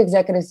 I was the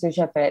executive sous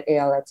chef at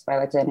ALX by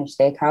Alexander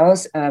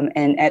Steakhouse.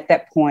 And at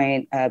that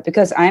point,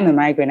 because I'm a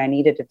migrant, I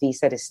needed a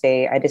visa to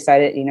stay. I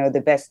decided,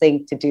 the best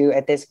thing to do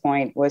at this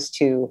point was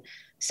to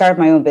start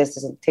my own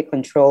business and take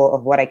control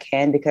of what I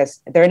can, because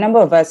there are a number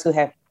of us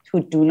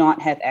who do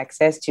not have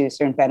access to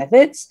certain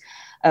benefits.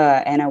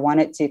 And I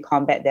wanted to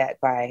combat that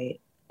by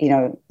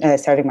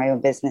starting my own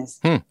business.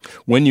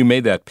 When you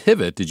made that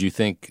pivot, did you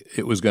think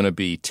it was going to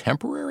be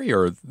temporary,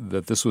 or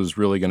that this was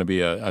really going to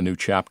be a new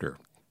chapter?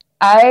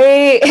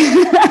 It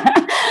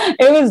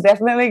was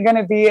definitely going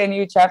to be a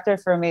new chapter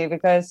for me,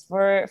 because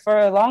for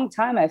a long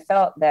time I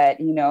felt that,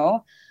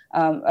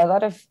 a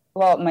lot of,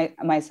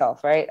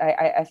 myself, right?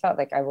 I felt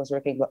like I was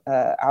working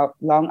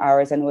long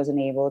hours and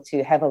wasn't able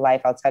to have a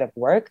life outside of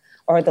work,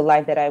 or the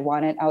life that I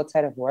wanted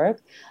outside of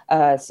work.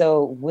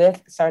 So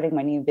with starting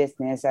my new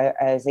business, I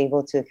was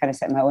able to kind of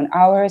set my own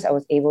hours. I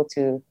was able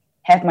to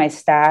have my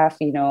staff,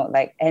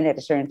 end at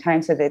a certain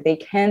time so that they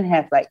can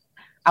have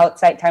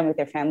outside time with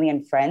their family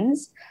and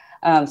friends.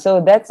 So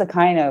that's a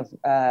kind of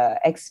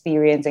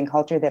experience and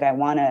culture that I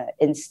want to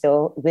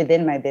instill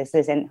within my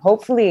business. And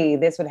hopefully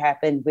this would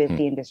happen with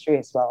the industry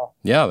as well.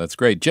 Yeah, that's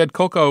great. Jed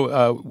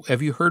Coco,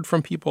 have you heard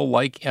from people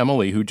like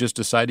Emily who just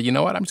decided,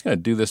 I'm just going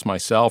to do this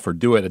myself, or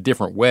do it a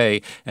different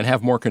way and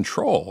have more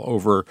control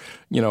over,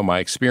 my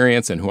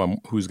experience and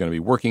who's going to be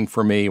working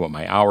for me, what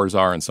my hours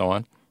are, and so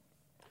on?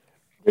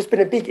 There's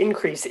been a big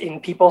increase in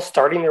people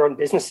starting their own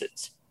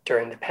businesses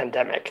during the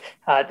pandemic.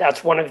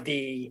 That's one of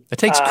the... It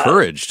takes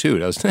courage, too,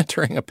 doesn't it,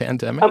 during a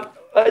pandemic?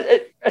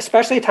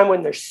 Especially a time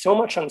when there's so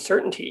much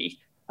uncertainty.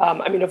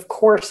 I mean, of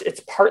course,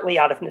 it's partly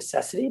out of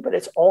necessity, but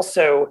it's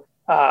also,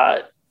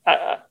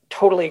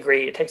 totally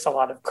agree, it takes a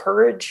lot of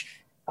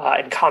courage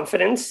and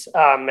confidence,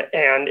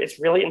 and it's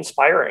really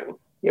inspiring.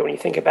 When you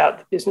think about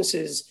the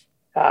businesses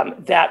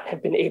that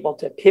have been able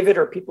to pivot,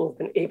 or people who've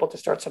been able to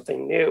start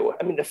something new.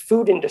 I mean, the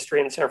food industry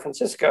in San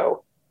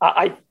Francisco,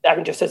 I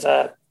mean, just as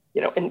a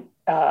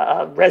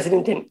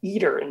resident and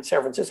eater in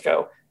San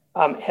Francisco,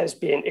 has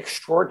been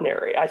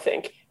extraordinary, I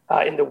think,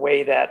 in the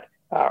way that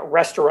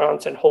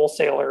restaurants and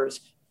wholesalers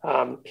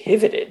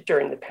pivoted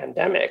during the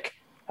pandemic.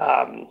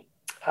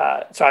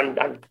 So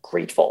I'm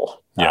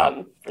grateful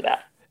for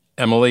that.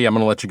 Emily, I'm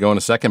going to let you go in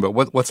a second, but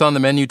what's on the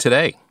menu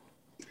today?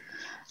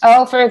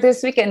 Oh, for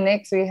this week and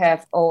next, we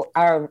have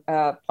our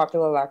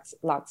popular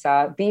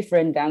laksa, beef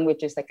rendang,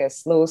 which is like a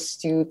slow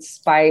stewed,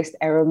 spiced,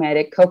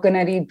 aromatic,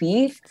 coconutty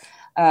beef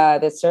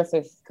that's served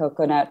with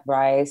coconut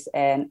rice,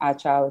 and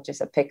acha, which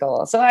is a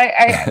pickle. So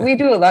we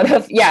do a lot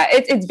of,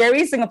 it's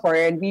very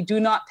Singaporean. We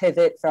do not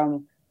pivot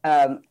from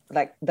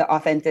like the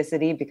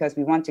authenticity, because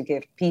we want to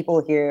give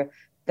people here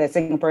the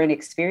Singaporean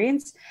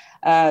experience.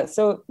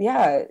 So we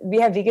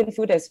have vegan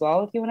food as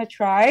well if you want to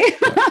try.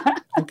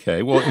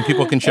 Okay, well, and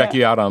people can check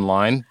you out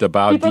online,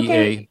 Dabao,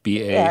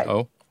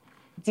 D-A-B-A-O.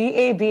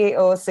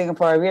 DABAO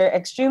Singapore. We are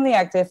extremely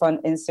active on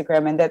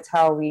Instagram, and that's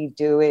how we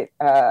do it.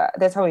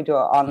 That's how we do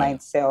our online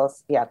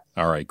sales. Yeah.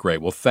 All right,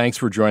 great. Well, thanks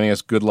for joining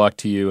us. Good luck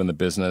to you in the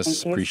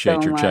business.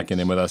 Appreciate your checking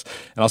in with us.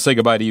 And I'll say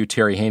goodbye to you,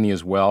 Terry Haney,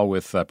 as well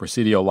with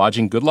Presidio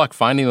Lodging. Good luck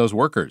finding those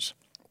workers.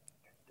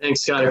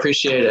 Thanks, Scott. I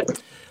appreciate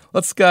it.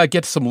 Let's get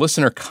to some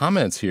listener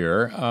comments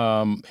here.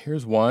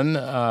 Here's one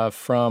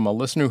from a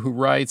listener who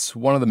writes,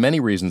 one of the many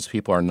reasons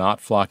people are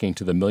not flocking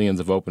to the millions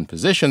of open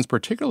positions,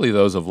 particularly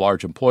those of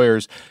large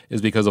employers,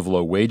 is because of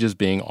low wages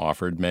being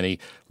offered. Many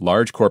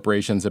large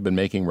corporations have been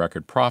making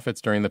record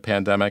profits during the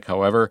pandemic,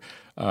 however,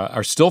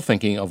 are still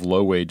thinking of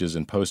low wages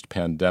in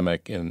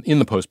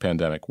the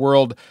post-pandemic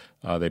world.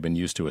 They've been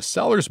used to a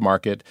seller's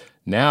market.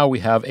 Now we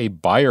have a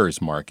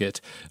buyer's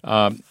market.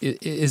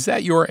 Is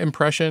that your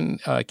impression,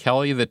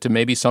 Kelly, that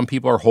maybe some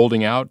people are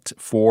holding out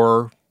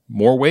for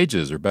more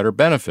wages or better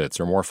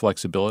benefits or more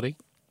flexibility?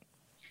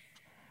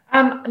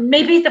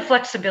 Maybe the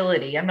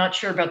flexibility. I'm not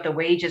sure about the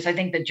wages. I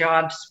think the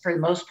jobs, for the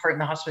most part, in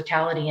the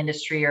hospitality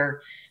industry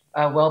are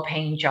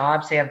well-paying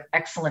jobs. They have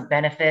excellent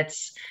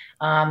benefits.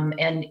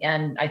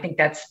 And I think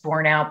that's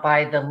borne out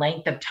by the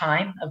length of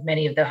time of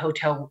many of the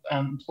hotel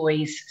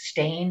employees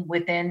staying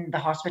within the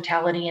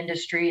hospitality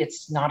industry.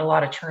 It's not a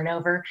lot of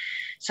turnover.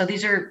 So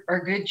these are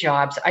good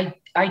jobs. I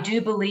do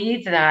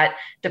believe that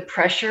the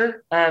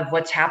pressure of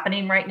what's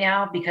happening right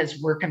now,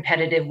 because we're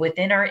competitive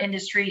within our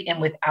industry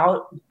and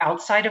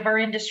outside of our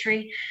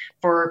industry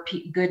for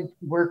good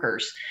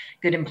workers,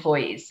 good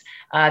employees,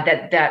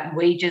 that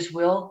wages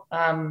will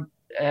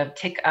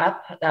tick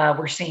up.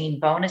 We're seeing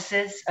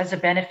bonuses as a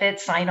benefit,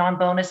 sign-on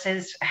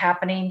bonuses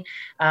happening,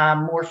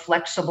 more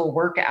flexible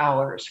work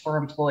hours for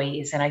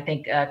employees. And I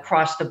think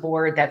across the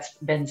board, that's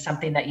been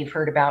something that you've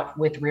heard about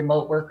with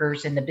remote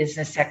workers in the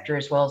business sector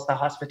as well as the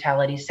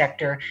hospitality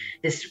sector,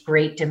 this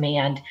great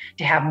demand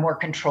to have more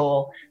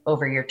control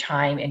over your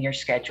time and your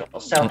schedule.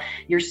 So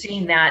you're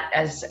seeing that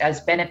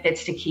as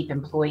benefits to keep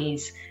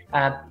employees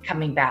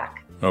coming back.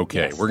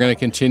 Okay, yes. We're going to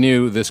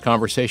continue this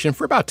conversation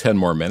for about 10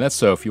 more minutes.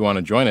 So if you want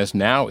to join us,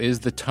 now is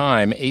the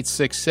time,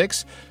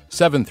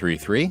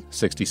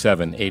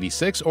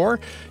 866-733-6786, or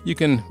you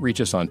can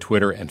reach us on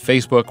Twitter and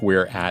Facebook.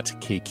 We're at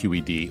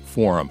KQED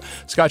Forum.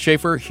 Scott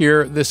Schaefer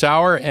here this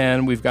hour,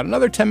 and we've got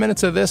another 10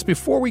 minutes of this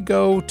before we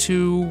go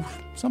to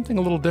something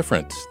a little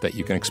different that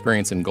you can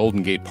experience in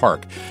Golden Gate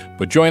Park.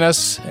 But join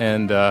us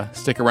and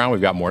stick around.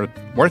 We've got more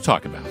to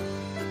talk about.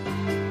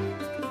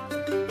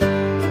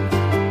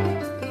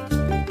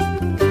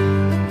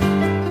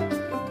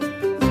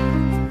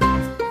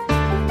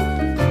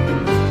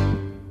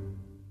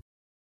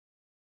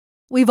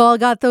 We've all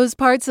got those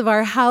parts of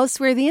our house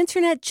where the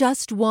internet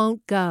just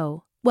won't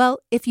go. Well,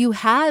 if you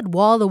had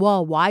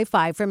wall-to-wall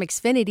Wi-Fi from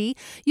Xfinity,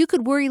 you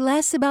could worry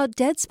less about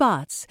dead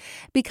spots.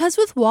 Because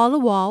with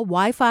wall-to-wall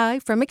Wi-Fi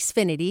from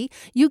Xfinity,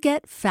 you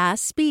get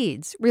fast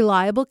speeds,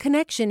 reliable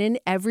connection in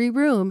every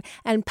room,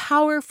 and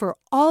power for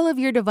all of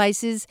your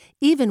devices,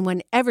 even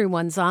when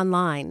everyone's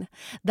online.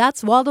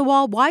 That's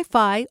wall-to-wall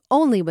Wi-Fi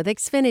only with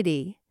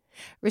Xfinity.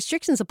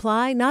 Restrictions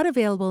apply, not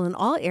available in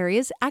all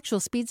areas.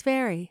 Actual speeds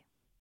vary.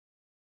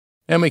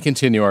 And we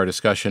continue our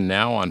discussion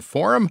now on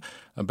Forum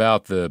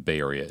about the Bay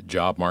Area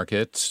job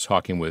market,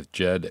 talking with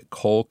Jed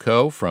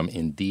Kolko from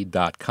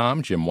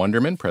Indeed.com, Jim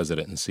Wunderman,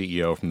 President and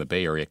CEO from the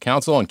Bay Area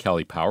Council, and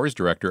Kelly Powers,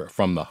 Director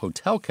from the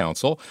Hotel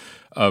Council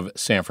of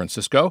San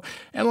Francisco.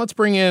 And let's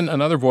bring in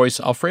another voice.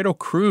 Alfredo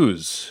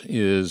Cruz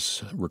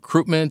is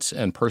Recruitment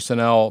and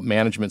Personnel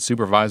Management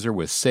Supervisor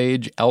with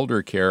Sage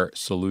Elder Care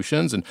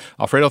Solutions. And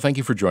Alfredo, thank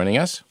you for joining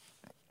us.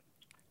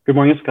 Good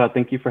morning, Scott.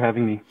 Thank you for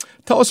having me.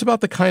 Tell us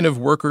about the kind of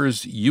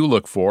workers you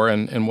look for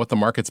and what the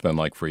market's been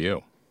like for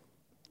you.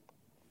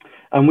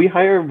 We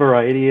hire a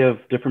variety of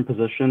different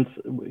positions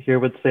here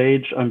with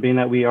Sage, being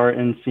that we are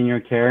in senior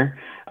care.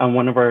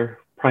 One of our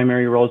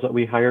primary roles that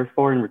we hire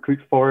for and recruit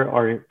for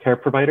are care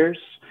providers.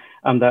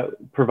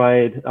 that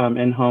provide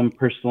in-home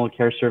personal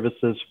care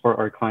services for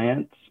our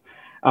clients.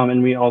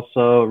 And we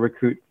also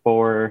recruit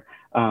for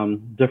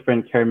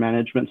different care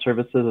management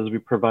services as we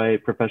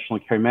provide professional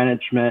care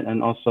management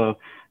and also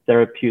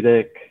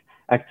therapeutic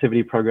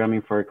activity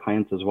programming for our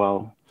clients as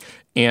well.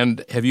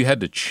 And have you had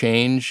to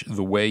change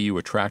the way you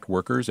attract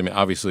workers? I mean,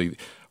 obviously,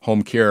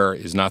 home care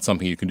is not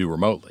something you can do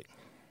remotely.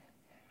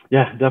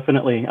 Yeah,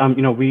 definitely.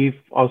 We've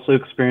also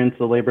experienced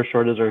the labor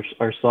shortage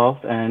ourselves,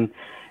 and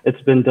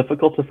it's been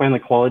difficult to find the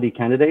quality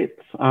candidates.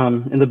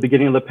 In the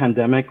beginning of the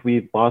pandemic,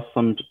 we lost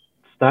some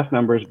staff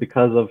members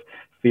because of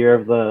fear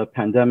of the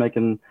pandemic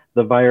and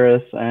the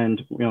virus,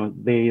 and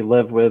they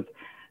live with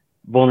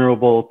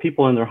vulnerable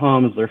people in their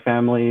homes, their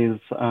families,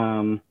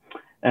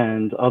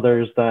 and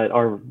others that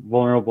are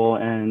vulnerable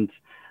and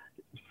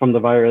from the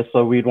virus.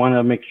 So we'd want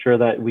to make sure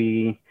that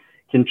we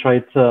can try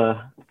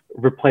to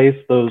replace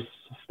those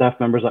staff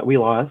members that we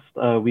lost.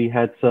 We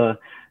had to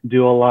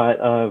do a lot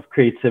of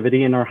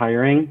creativity in our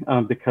hiring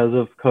because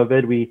of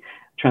COVID. We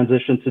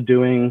transitioned to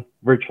doing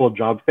virtual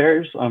job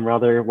fairs,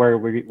 rather where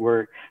we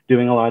were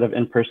doing a lot of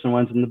in-person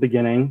ones in the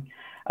beginning.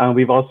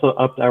 We've also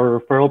upped our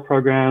referral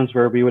programs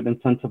where we would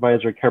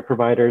incentivize our care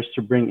providers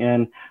to bring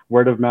in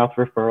word-of-mouth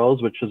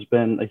referrals, which has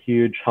been a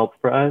huge help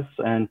for us.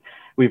 And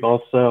we've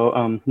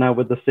also, now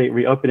with the state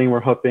reopening, we're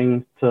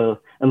hoping to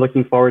and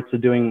looking forward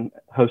to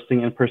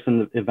hosting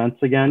in-person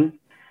events again.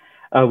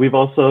 We've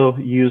also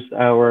used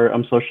our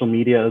social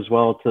media as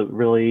well to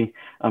really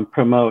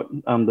promote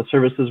the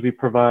services we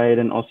provide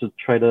and also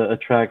try to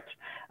attract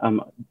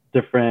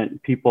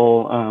different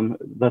people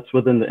that's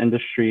within the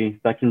industry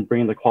that can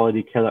bring the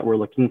quality care that we're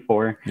looking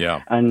for.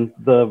 Yeah. And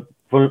the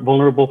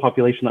vulnerable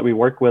population that we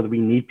work with, we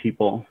need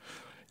people.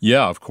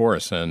 Yeah, of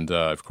course. And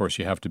of course,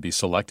 you have to be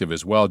selective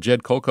as well.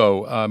 Jed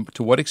Kolko,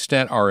 to what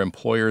extent are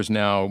employers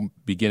now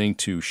beginning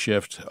to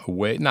shift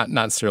away, not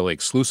necessarily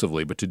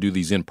exclusively, but to do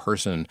these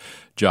in-person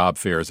job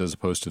fairs as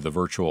opposed to the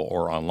virtual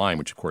or online,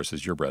 which of course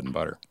is your bread and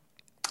butter?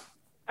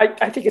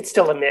 I think it's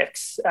still a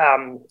mix.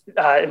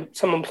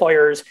 Some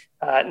employers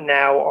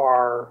now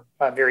are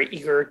very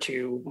eager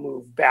to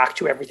move back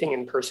to everything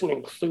in person,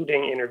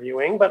 including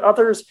interviewing, but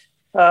others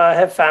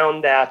have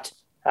found that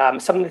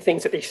some of the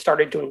things that they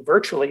started doing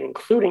virtually,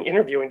 including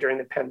interviewing during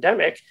the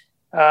pandemic,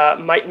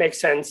 might make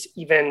sense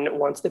even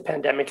once the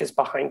pandemic is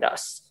behind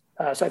us.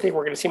 So I think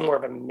we're going to see more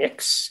of a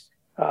mix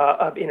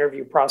of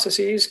interview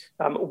processes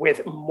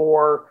with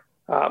more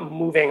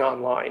moving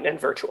online and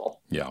virtual.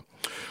 Yeah.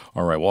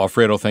 All right. Well,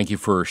 Alfredo, thank you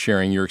for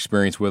sharing your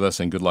experience with us,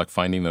 and good luck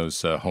finding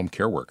those home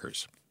care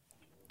workers.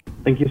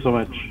 Thank you so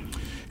much.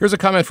 Here's a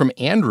comment from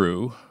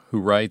Andrew, who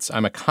writes,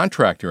 I'm a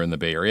contractor in the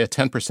Bay Area.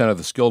 10% of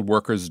the skilled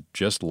workers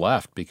just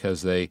left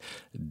because they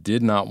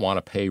did not want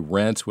to pay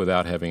rent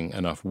without having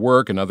enough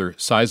work. Another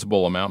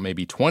sizable amount,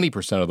 maybe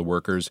 20% of the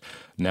workers,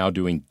 now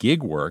doing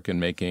gig work and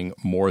making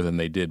more than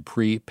they did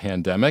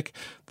pre-pandemic.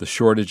 The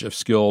shortage of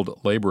skilled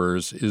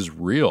laborers is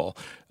real.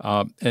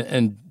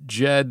 And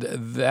Jed,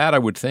 that I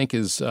would think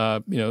is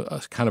a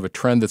kind of a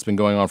trend that's been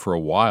going on for a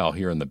while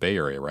here in the Bay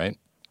Area, right?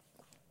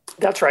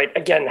 That's right.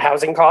 Again,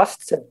 housing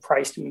costs have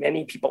priced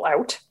many people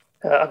out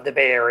of the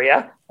Bay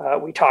Area.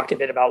 We talked a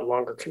bit about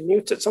longer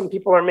commutes that some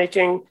people are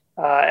making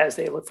as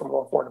they look for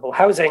more affordable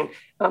housing.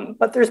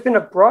 But there's been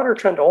a broader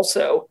trend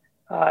also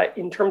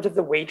in terms of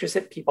the wages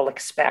that people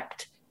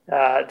expect.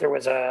 There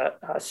was a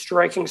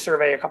striking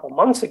survey a couple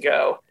months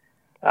ago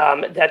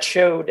that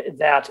showed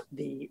that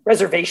the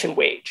reservation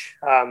wage,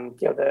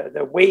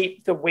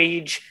 the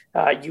wage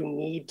you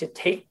need to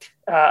take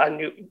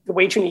the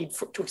wage you need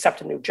to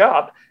accept a new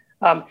job,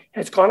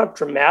 has gone up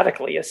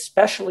dramatically,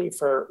 especially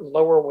for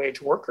lower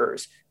wage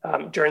workers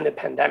during the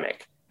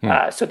pandemic.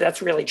 So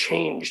that's really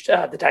changed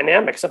the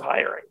dynamics of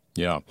hiring.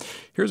 Yeah.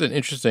 Here's an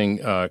interesting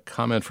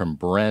comment from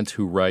Brent,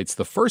 who writes,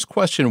 the first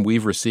question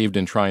we've received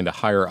in trying to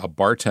hire a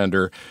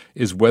bartender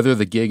is whether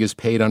the gig is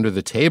paid under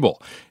the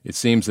table. It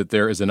seems that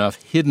there is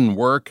enough hidden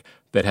work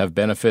that have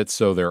benefits,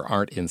 so there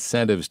aren't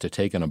incentives to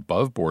take an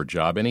above-board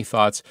job. Any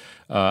thoughts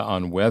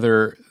on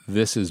whether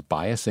this is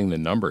biasing the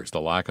numbers?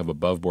 The lack of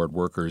above-board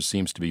workers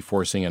seems to be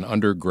forcing an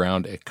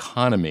underground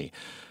economy.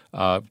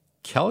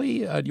 Kelly,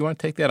 do you want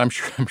to take that? I'm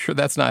sure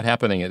that's not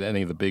happening at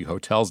any of the big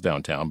hotels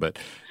downtown, but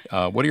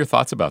what are your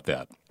thoughts about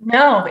that?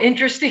 No,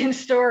 interesting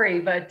story,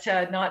 but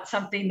not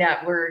something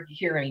that we're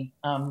hearing,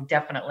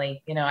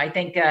 definitely. I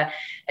think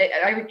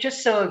I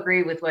just so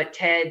agree with what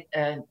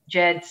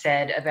Jed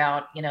said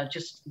about,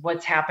 just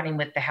what's happening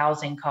with the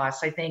housing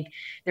costs. I think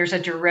there's a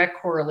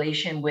direct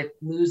correlation with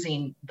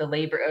losing the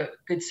labor, a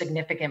good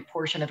significant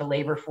portion of the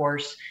labor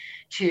force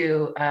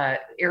to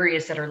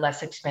areas that are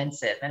less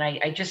expensive. And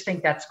I just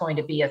think that's going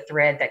to be a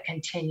thread that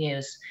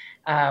continues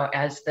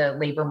as the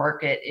labor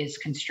market is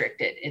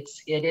constricted.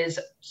 It is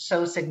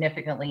so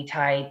significantly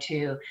tied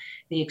to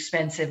the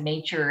expensive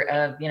nature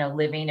of,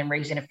 living and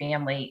raising a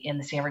family in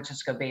the San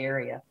Francisco Bay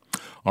Area.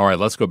 All right,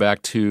 let's go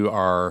back to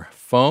our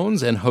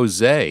phones and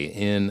Jose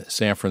in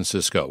San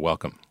Francisco.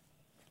 Welcome.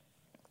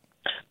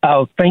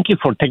 Thank you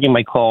for taking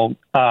my call.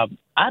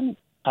 I'm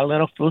a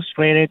little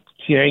frustrated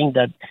hearing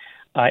that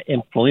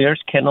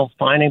employers cannot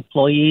find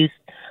employees.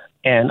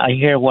 and I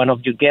hear one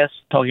of your guests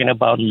talking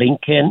about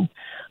LinkedIn.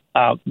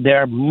 There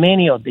are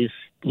many of these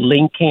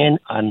LinkedIn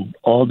and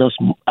all those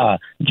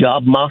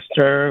Job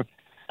Master.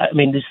 I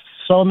mean, there's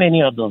so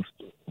many of those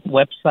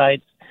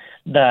websites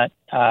that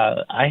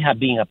I have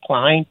been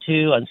applying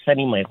to and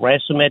sending my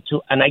resume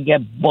to, and I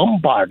get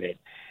bombarded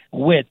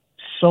with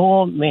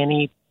so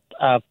many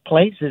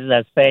places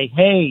that say,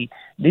 "Hey,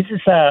 this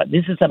is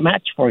a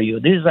match for you.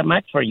 This is a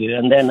match for you."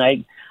 And then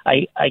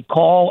I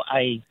call,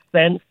 I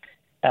send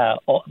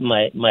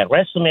my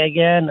resume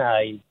again.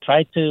 I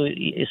try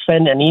to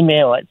send an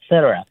email,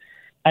 etc.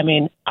 I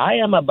mean, I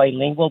am a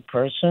bilingual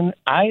person.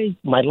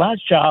 My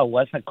last job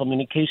was a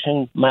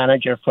communication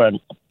manager for a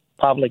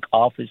public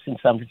office in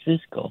San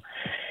Francisco.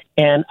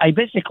 And I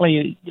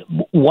basically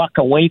walk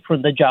away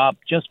from the job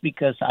just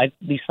because I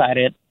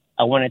decided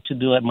I wanted to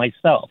do it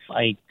myself.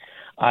 I'm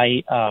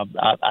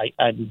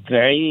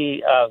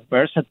very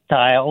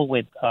versatile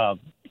with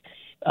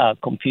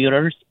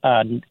computers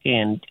and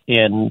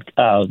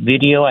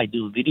video. I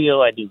do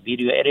video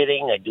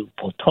editing. I do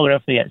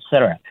photography,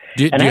 etc.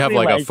 Do you have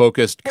like a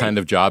focused kind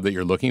of job that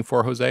you're looking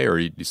for, Jose, or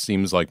it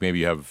seems like maybe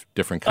you have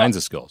different kinds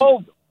of skills?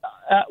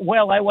 I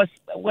was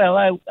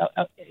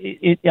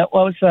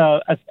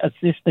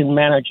assistant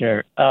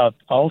manager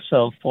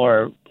also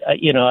for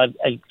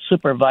I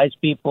supervise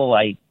people.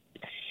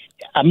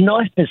 I'm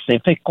not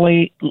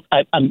specifically.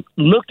 I'm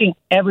looking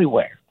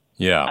everywhere.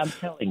 Yeah, I'm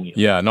telling you.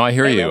 Yeah, no, I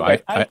hear you. I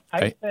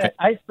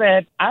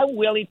said I'm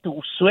willing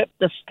to sweep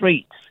the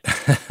streets.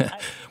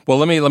 Well,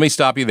 let me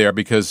stop you there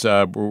because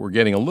we're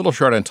getting a little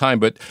short on time,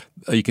 but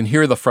you can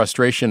hear the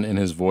frustration in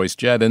his voice,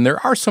 Jed. And there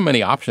are so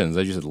many options.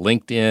 As you said,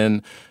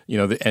 LinkedIn,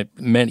 at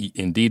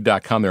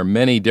Indeed.com. There are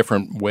many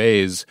different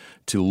ways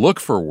to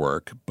look for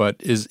work. But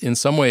is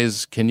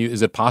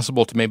it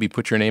possible to maybe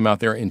put your name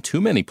out there in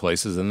too many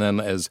places, and then,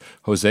 as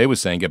Jose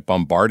was saying, get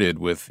bombarded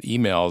with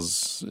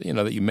emails,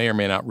 that you may or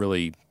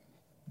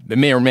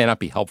may not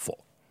be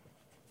helpful?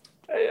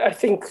 I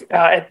think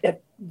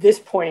at this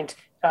point,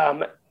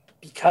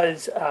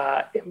 because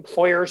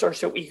employers are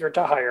so eager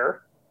to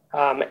hire,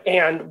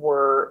 and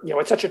we're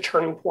at such a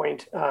turning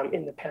point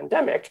in the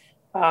pandemic,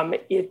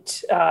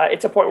 it's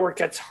a point where it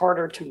gets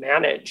harder to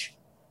manage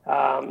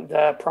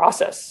the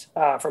process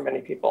for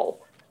many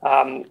people.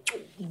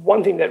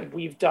 One thing that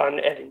we've done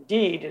at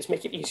Indeed is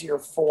make it easier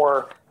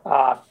for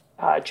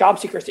job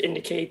seekers to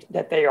indicate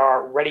that they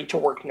are ready to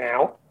work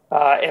now,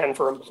 and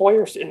for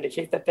employers to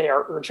indicate that they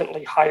are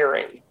urgently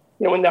hiring,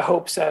 in the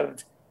hopes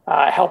of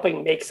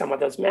helping make some of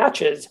those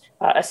matches,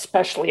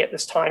 especially at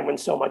this time when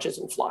so much is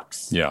in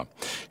flux. Yeah.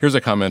 Here's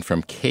a comment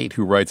from Kate,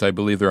 who writes, "I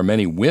believe there are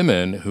many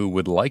women who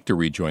would like to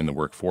rejoin the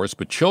workforce,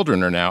 but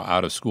children are now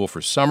out of school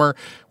for summer.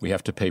 We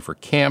have to pay for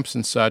camps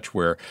and such,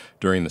 where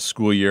during the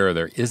school year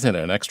there isn't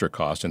an extra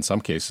cost. In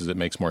some cases, it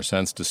makes more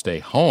sense to stay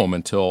home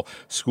until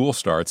school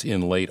starts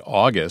in late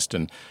August."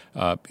 And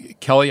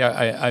Kelly,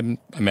 I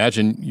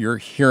imagine you're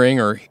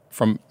hearing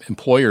from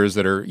employers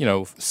that are,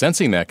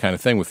 sensing that kind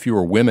of thing with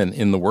fewer women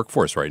in the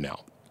workforce right now.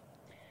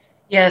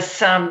 Yes,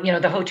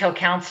 the Hotel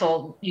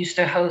Council used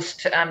to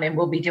host, and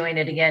we'll be doing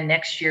it again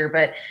next year,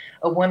 but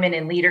a Women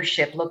in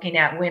Leadership, looking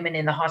at women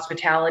in the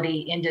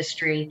hospitality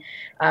industry.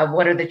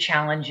 What are the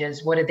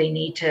challenges? What do they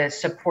need to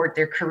support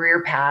their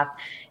career path?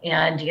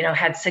 And,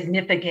 had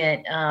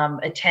significant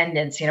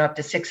attendance, up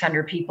to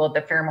 600 people at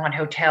the Fairmont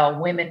Hotel,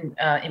 women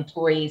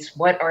employees.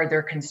 What are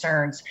their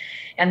concerns?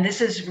 And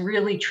this is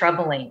really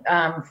troubling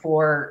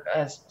for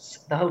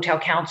the Hotel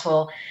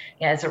Council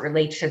as it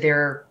relates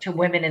to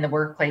women in the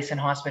workplace and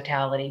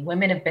hospitality.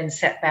 Women have been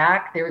set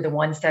back. They're the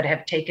ones that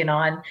have taken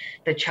on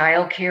the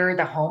childcare,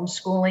 the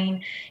homeschooling.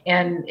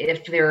 And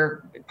if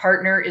their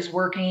partner is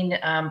working,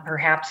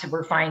 perhaps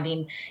we're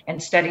finding,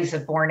 and studies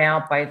have borne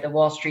out by the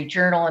Wall Street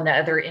Journal and the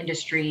other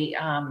industry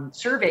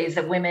surveys,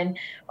 that women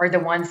are the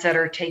ones that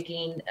are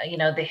taking,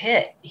 the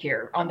hit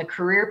here on the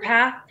career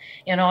path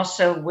and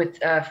also with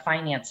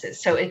finances.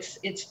 So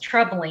it's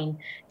troubling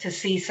to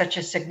see such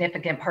a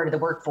significant part of the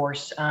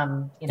workforce,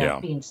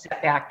 being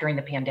set back during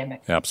the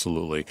pandemic.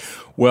 Absolutely.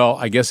 Well,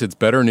 I guess it's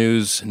better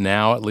news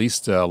now. At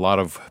least a lot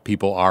of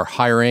people are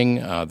hiring.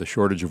 The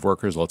shortage of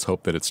workers, let's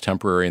hope that it's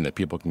temporary and that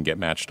people can get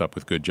matched up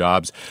with good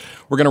jobs.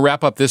 We're going to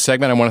wrap up this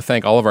segment. I want to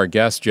thank all of our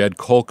guests: Jed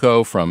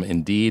Kolko from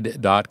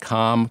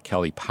Indeed.com,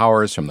 Kelly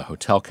Powers from the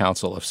Hotel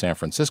Council of San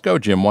Francisco,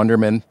 Jim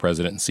Wunderman,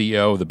 President and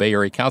CEO of the Bay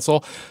Area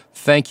Council.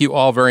 Thank you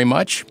all very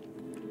much.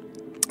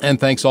 And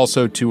thanks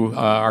also to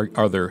our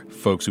other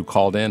folks who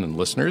called in and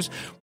listeners.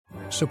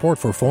 Support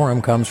for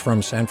Forum comes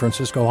from San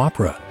Francisco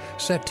Opera.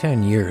 Set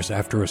 10 years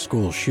after a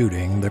school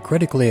shooting, the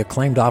critically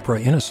acclaimed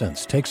opera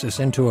Innocence takes us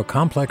into a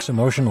complex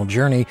emotional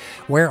journey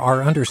where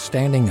our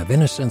understanding of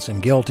innocence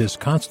and guilt is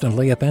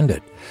constantly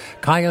upended.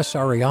 Kaya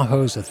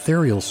Sariaho's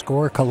ethereal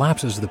score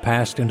collapses the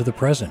past into the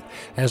present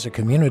as a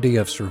community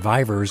of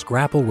survivors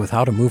grapple with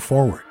how to move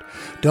forward.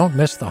 Don't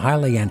miss the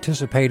highly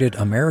anticipated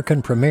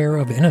American premiere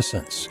of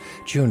Innocence,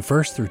 June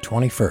 1st through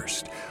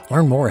 21st.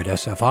 Learn more at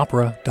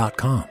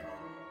sfopera.com.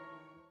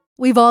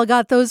 We've all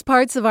got those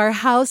parts of our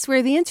house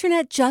where the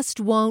internet just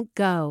won't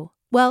go.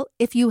 Well,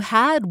 if you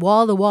had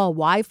wall-to-wall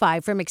Wi-Fi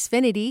from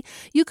Xfinity,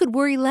 you could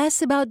worry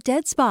less about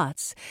dead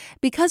spots.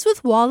 Because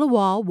with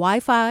wall-to-wall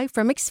Wi-Fi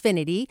from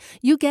Xfinity,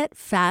 you get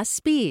fast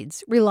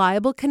speeds,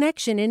 reliable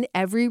connection in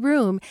every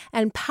room,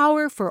 and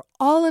power for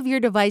all of your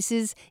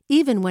devices,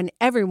 even when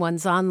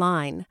everyone's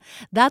online.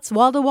 That's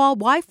wall-to-wall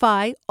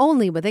Wi-Fi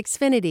only with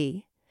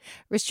Xfinity.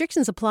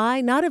 Restrictions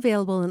apply, not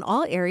available in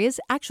all areas.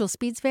 Actual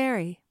speeds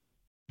vary.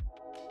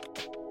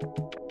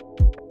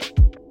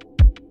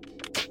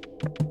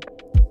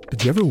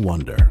 Did you ever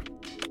wonder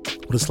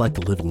what it's like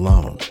to live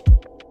alone,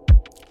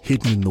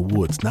 hidden in the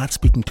woods, not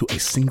speaking to a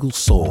single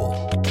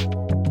soul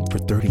for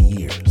 30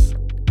 years?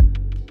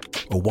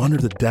 Or wander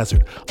the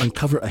desert,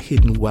 uncover a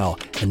hidden well,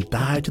 and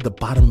dive to the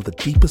bottom of the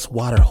deepest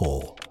water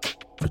hole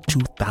for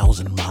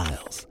 2,000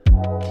 miles?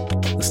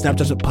 The Snap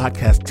Judgment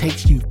Podcast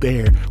takes you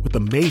there with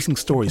amazing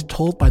stories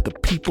told by the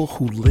people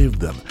who live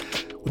them,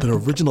 with an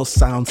original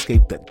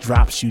soundscape that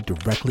drops you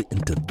directly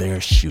into their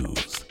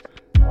shoes.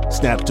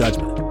 Snap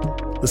Judgment.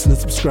 Listen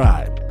and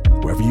subscribe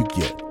wherever you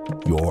get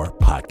your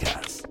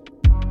podcasts.